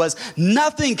conclusion was,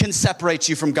 nothing can separate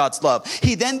you from God's love.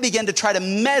 He then began to try to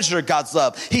measure God's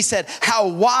love. He said, how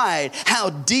wide, how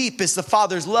deep is the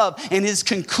Father's love? And his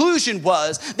conclusion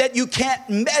was that you can't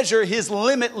measure his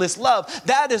limitless love.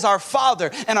 That is our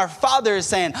Father. And our Father is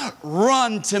saying,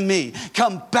 run to me,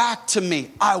 come back to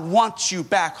me. I want you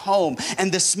back home.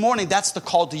 And this morning, that's the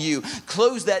call to you.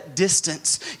 Close that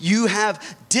distance. You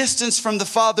have distance from the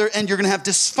Father and you're going to have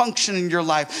dysfunction in your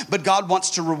life. But God wants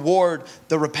to reward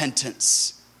the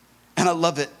repentance. And I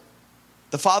love it.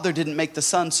 The Father didn't make the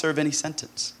Son serve any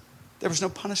sentence. There was no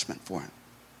punishment for him.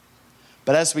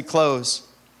 But as we close,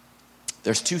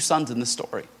 there's two sons in the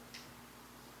story.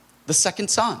 The second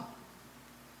son.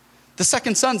 The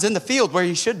second son's in the field where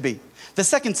he should be. The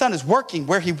second son is working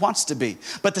where he wants to be.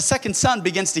 But the second son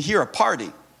begins to hear a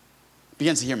party,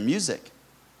 begins to hear music.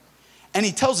 And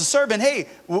he tells the servant, hey,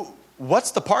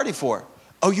 what's the party for?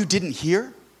 Oh, you didn't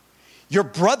hear? Your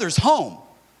brother's home.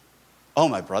 Oh,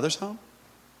 my brother's home?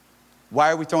 Why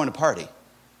are we throwing a party?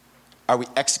 Are we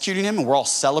executing him and we're all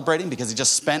celebrating because he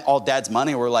just spent all dad's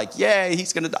money and we're like, yay,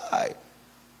 he's going to die.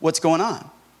 What's going on?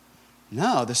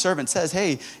 No, the servant says,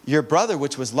 hey, your brother,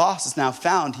 which was lost, is now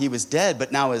found. He was dead,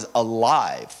 but now is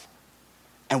alive.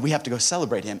 And we have to go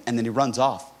celebrate him. And then he runs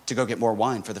off to go get more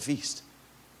wine for the feast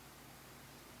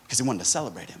because he wanted to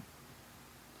celebrate him.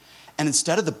 And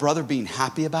instead of the brother being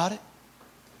happy about it,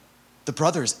 the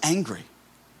brother is angry.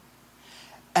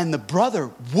 And the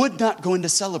brother would not go in to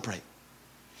celebrate.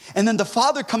 And then the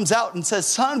father comes out and says,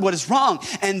 son, what is wrong?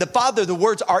 And the father, the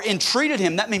words are, entreated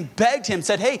him. That means begged him,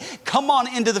 said, hey, come on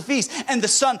into the feast. And the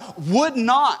son would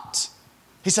not.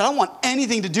 He said, I don't want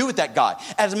anything to do with that guy.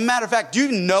 As a matter of fact, do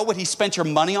you know what he spent your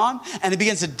money on? And he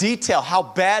begins to detail how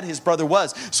bad his brother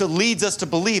was. So it leads us to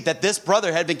believe that this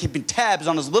brother had been keeping tabs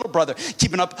on his little brother,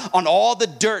 keeping up on all the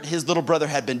dirt his little brother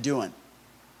had been doing.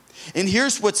 And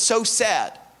here's what's so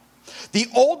sad. The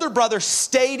older brother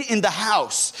stayed in the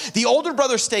house. The older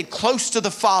brother stayed close to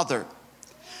the father.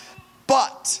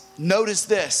 But notice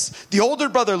this. The older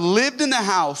brother lived in the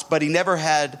house, but he never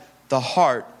had the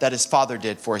heart that his father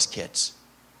did for his kids.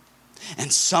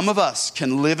 And some of us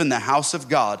can live in the house of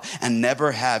God and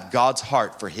never have God's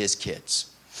heart for his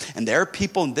kids. And there are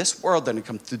people in this world that have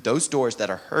come through those doors that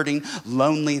are hurting,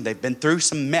 lonely. They've been through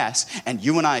some mess. And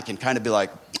you and I can kind of be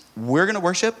like, we're going to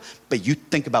worship, but you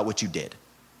think about what you did.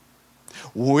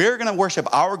 We're going to worship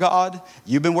our God.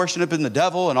 You've been worshiping the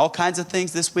devil and all kinds of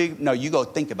things this week. No, you go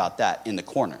think about that in the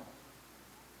corner.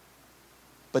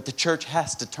 But the church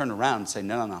has to turn around and say,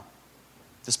 no.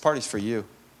 This party's for you.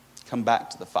 Come back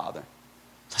to the Father.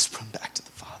 Let's run back to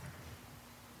the Father.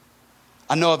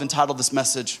 I know I've entitled this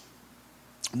message,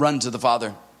 Run to the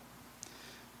Father.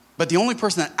 But the only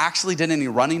person that actually did any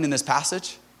running in this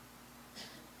passage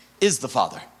is the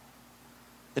Father.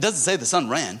 It doesn't say the Son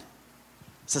ran. It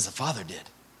says the Father did.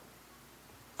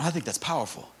 And I think that's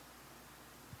powerful.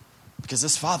 Because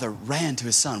this father ran to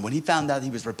his son. When he found out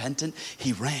he was repentant,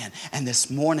 he ran. And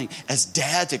this morning, as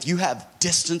dads, if you have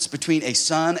distance between a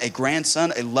son, a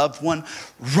grandson, a loved one,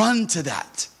 run to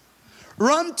that.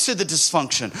 Run to the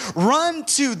dysfunction. Run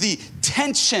to the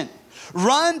tension.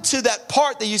 Run to that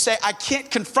part that you say, I can't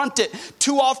confront it.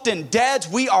 Too often, dads,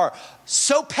 we are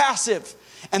so passive.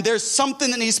 And there's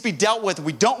something that needs to be dealt with.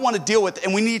 We don't want to deal with it.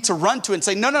 And we need to run to it and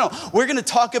say, no. We're going to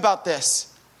talk about this.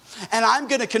 And I'm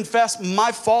going to confess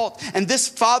my fault. And this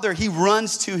father, he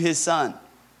runs to his son.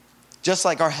 Just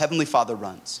like our Heavenly Father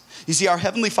runs. You see, our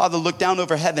Heavenly Father looked down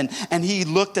over heaven and he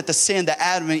looked at the sin that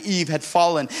Adam and Eve had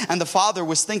fallen. And the Father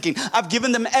was thinking, I've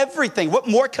given them everything. What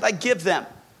more could I give them?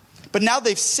 But now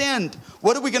they've sinned.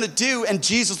 What are we going to do? And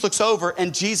Jesus looks over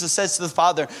and Jesus says to the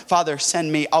Father, Father,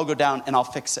 send me. I'll go down and I'll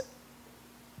fix it.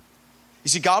 You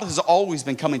see, God has always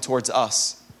been coming towards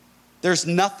us. There's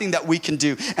nothing that we can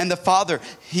do. And the Father,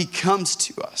 he comes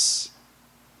to us.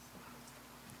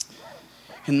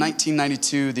 In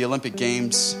 1992, the Olympic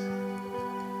Games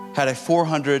had a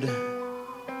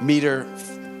 400-meter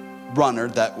runner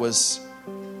that was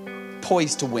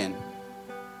poised to win.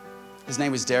 His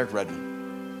name was Derek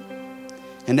Redmond.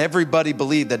 And everybody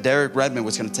believed that Derek Redmond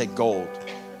was going to take gold.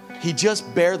 He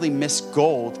just barely missed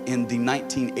gold in the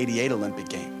 1988 Olympic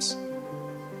Games.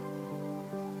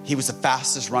 He was the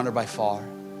fastest runner by far.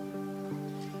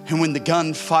 And when the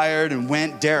gun fired and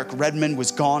went, Derek Redmond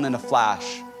was gone in a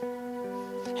flash.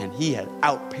 And he had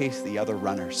outpaced the other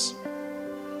runners.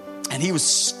 And he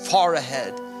was far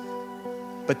ahead.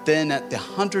 But then at the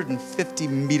 150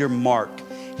 meter mark,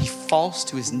 he falls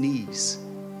to his knees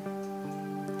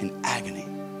in agony.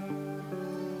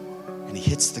 And he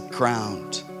hits the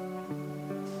ground.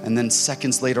 And then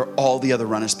seconds later, all the other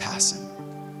runners pass him.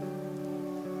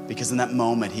 Because in that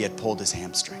moment, he had pulled his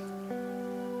hamstring.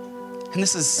 And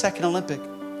this is his second Olympic.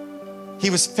 He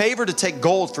was favored to take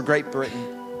gold for Great Britain.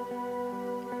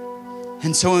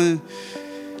 And so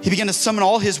he began to summon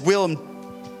all his will and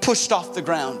pushed off the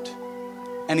ground.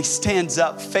 And he stands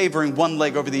up, favoring one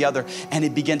leg over the other, and he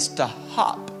begins to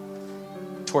hop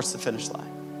towards the finish line.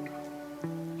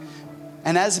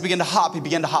 And as he began to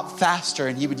hop faster,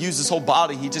 and he would use his whole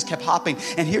body. He just kept hopping.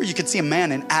 And here you could see a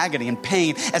man in agony and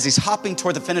pain as he's hopping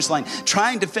toward the finish line,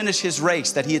 trying to finish his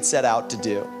race that he had set out to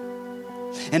do.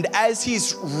 And as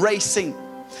he's racing,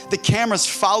 the camera's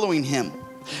following him.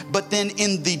 But then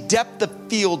in the depth of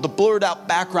field, the blurred out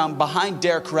background behind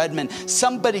Derek Redmond,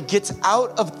 somebody gets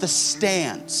out of the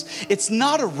stands. It's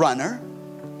not a runner.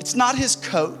 It's not his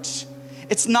coach.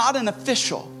 It's not an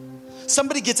official.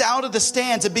 Somebody gets out of the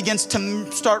stands and begins to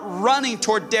start running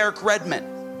toward Derek Redmond.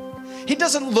 He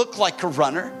doesn't look like a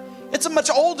runner. It's a much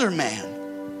older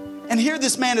man. And here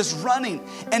this man is running,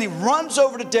 and he runs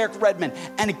over to Derek Redmond,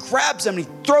 and he grabs him, and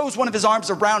he throws one of his arms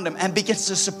around him and begins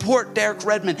to support Derek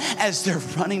Redmond as they're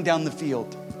running down the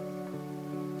field.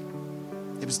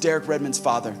 It was Derek Redmond's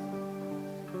father.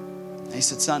 And he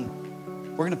said, "Son,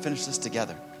 we're going to finish this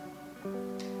together."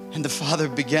 And the father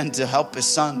began to help his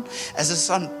son as his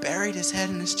son buried his head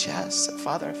in his chest. Said,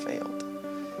 "Father, I failed."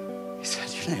 He said,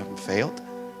 "You haven't failed.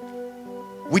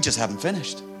 We just haven't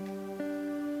finished.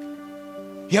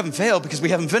 You haven't failed because we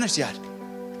haven't finished yet."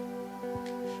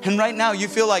 And right now you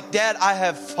feel like, "Dad, I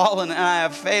have fallen and I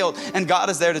have failed." And God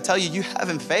is there to tell you, you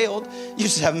haven't failed. You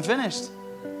just haven't finished.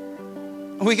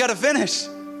 We got to finish.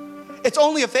 It's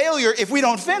only a failure if we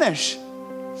don't finish.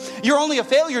 You're only a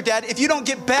failure, Dad, if you don't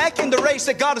get back in the race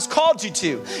that God has called you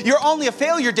to. You're only a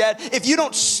failure, Dad, if you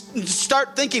don't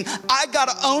start thinking, "I got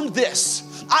to own this.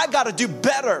 I got to do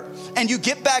better." And you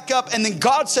get back up, and then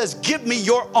God says, "Give me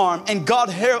your arm." And God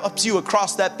helps you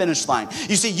across that finish line.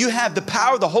 You see, you have the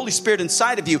power of the Holy Spirit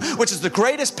inside of you, which is the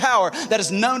greatest power that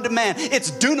is known to man.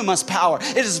 It's dunamis power.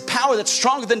 It is power that's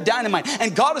stronger than dynamite.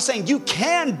 And God is saying, you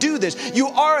can do this. You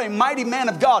are a mighty man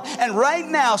of God. And right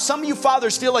now, some of you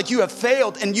fathers feel like you have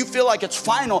failed, and you feel like it's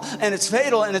final, and it's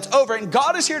fatal, and it's over. And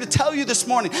God is here to tell you this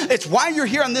morning, it's why you're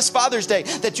here on this Father's Day,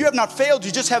 that you have not failed.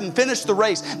 You just haven't finished the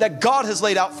race that God has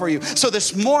laid out for you. So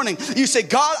this morning, you say,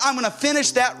 "God, I'm going to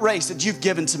finish that race that you've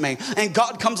given to me." And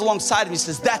God comes alongside of you and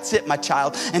says, "That's it, my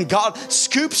child." And God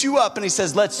scoops you up and he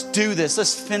says, "Let's do this.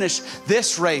 Let's finish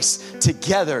this race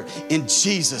together in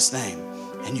Jesus' name."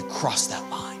 And you cross that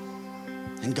line.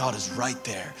 And God is right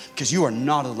there because you are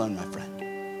not alone, my friend.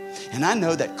 And I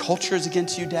know that culture is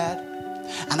against you, Dad.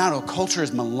 And I know culture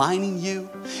is maligning you.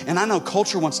 And I know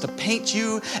culture wants to paint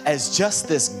you as just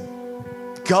this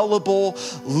gullible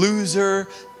loser,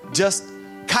 just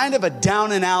kind of a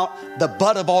down and out, the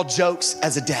butt of all jokes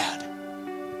as a dad.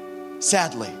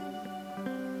 Sadly.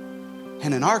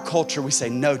 And in our culture, we say,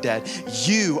 "No, Dad,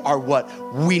 you are what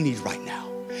we need right now."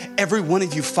 Every one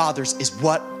of you fathers is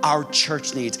what our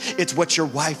church needs. It's what your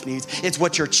wife needs. It's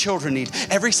what your children need.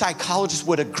 Every psychologist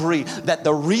would agree that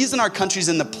the reason our country's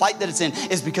in the plight that it's in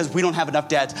is because we don't have enough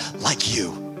dads like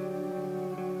you.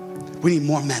 We need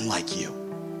more men like you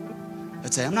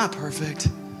that say, "I'm not perfect.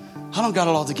 I don't got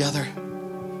it all together.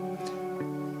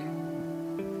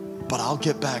 But I'll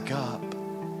get back up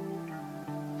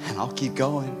and I'll keep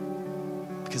going,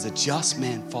 because a just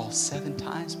man falls 7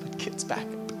 times but gets back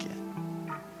up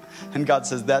again." And God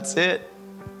says, that's it.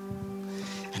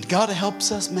 And God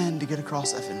helps us men to get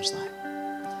across that finish line,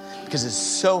 because it's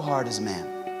so hard as a man.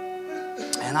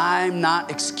 And I'm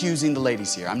not excusing the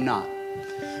ladies here. I'm not.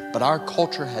 But our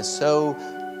culture has so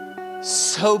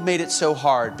made it so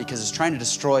hard because it's trying to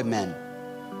destroy men.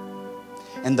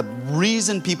 And the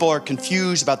reason people are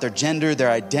confused about their gender, their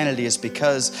identity, is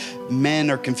because men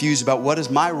are confused about, what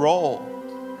is my role?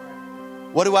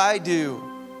 What do I do?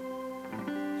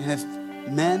 And if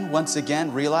men once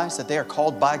again realize that they are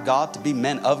called by God to be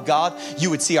men of God, you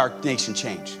would see our nation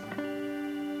change.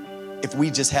 If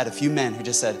we just had a few men who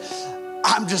just said,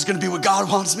 "I'm just going to be what God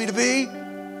wants me to be."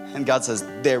 And God says,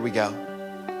 there we go.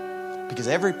 Because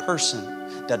every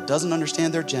person that doesn't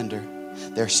understand their gender,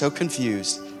 They're so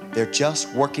confused. They're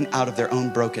just working out of their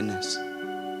own brokenness.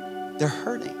 They're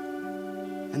hurting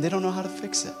and they don't know how to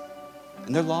fix it.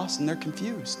 And they're lost and they're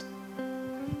confused.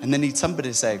 And they need somebody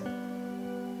to say,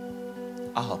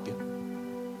 I'll help you.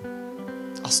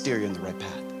 I'll steer you in the right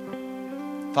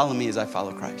path. Follow me as I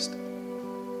follow Christ.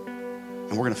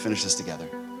 And we're going to finish this together.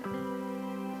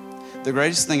 The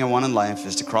greatest thing I want in life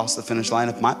is to cross the finish line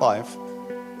of my life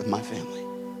with my family.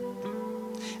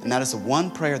 And that is the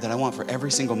one prayer that I want for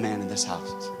every single man in this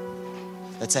house.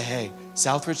 That say, hey,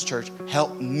 Southridge Church,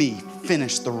 help me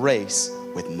finish the race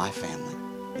with my family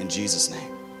in Jesus'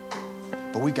 name.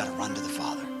 But we've got to run to the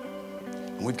Father.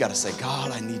 And we've got to say,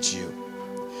 God, I need you.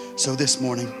 So this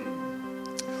morning,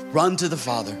 run to the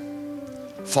Father.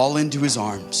 Fall into his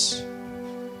arms.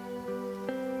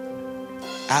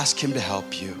 Ask him to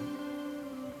help you.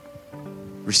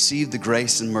 Receive the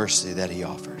grace and mercy that he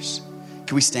offers.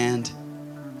 Can we stand?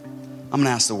 I'm going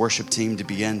to ask the worship team to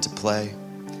begin to play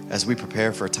as we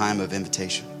prepare for a time of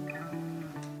invitation.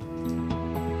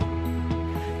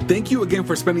 Thank you again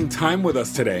for spending time with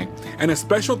us today, and a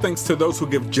special thanks to those who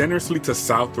give generously to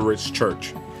Southridge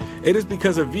Church. It is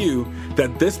because of you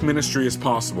that this ministry is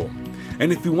possible.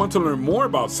 And if you want to learn more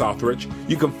about Southridge,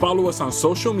 you can follow us on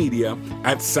social media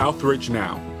at Southridge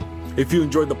Now. If you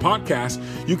enjoyed the podcast,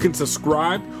 you can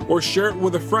subscribe or share it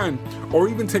with a friend, or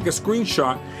even take a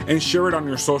screenshot and share it on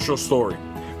your social story.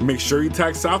 Make sure you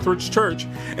tag Southridge Church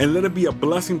and let it be a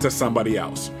blessing to somebody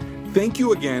else. Thank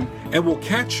you again, and we'll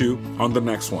catch you on the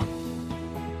next one.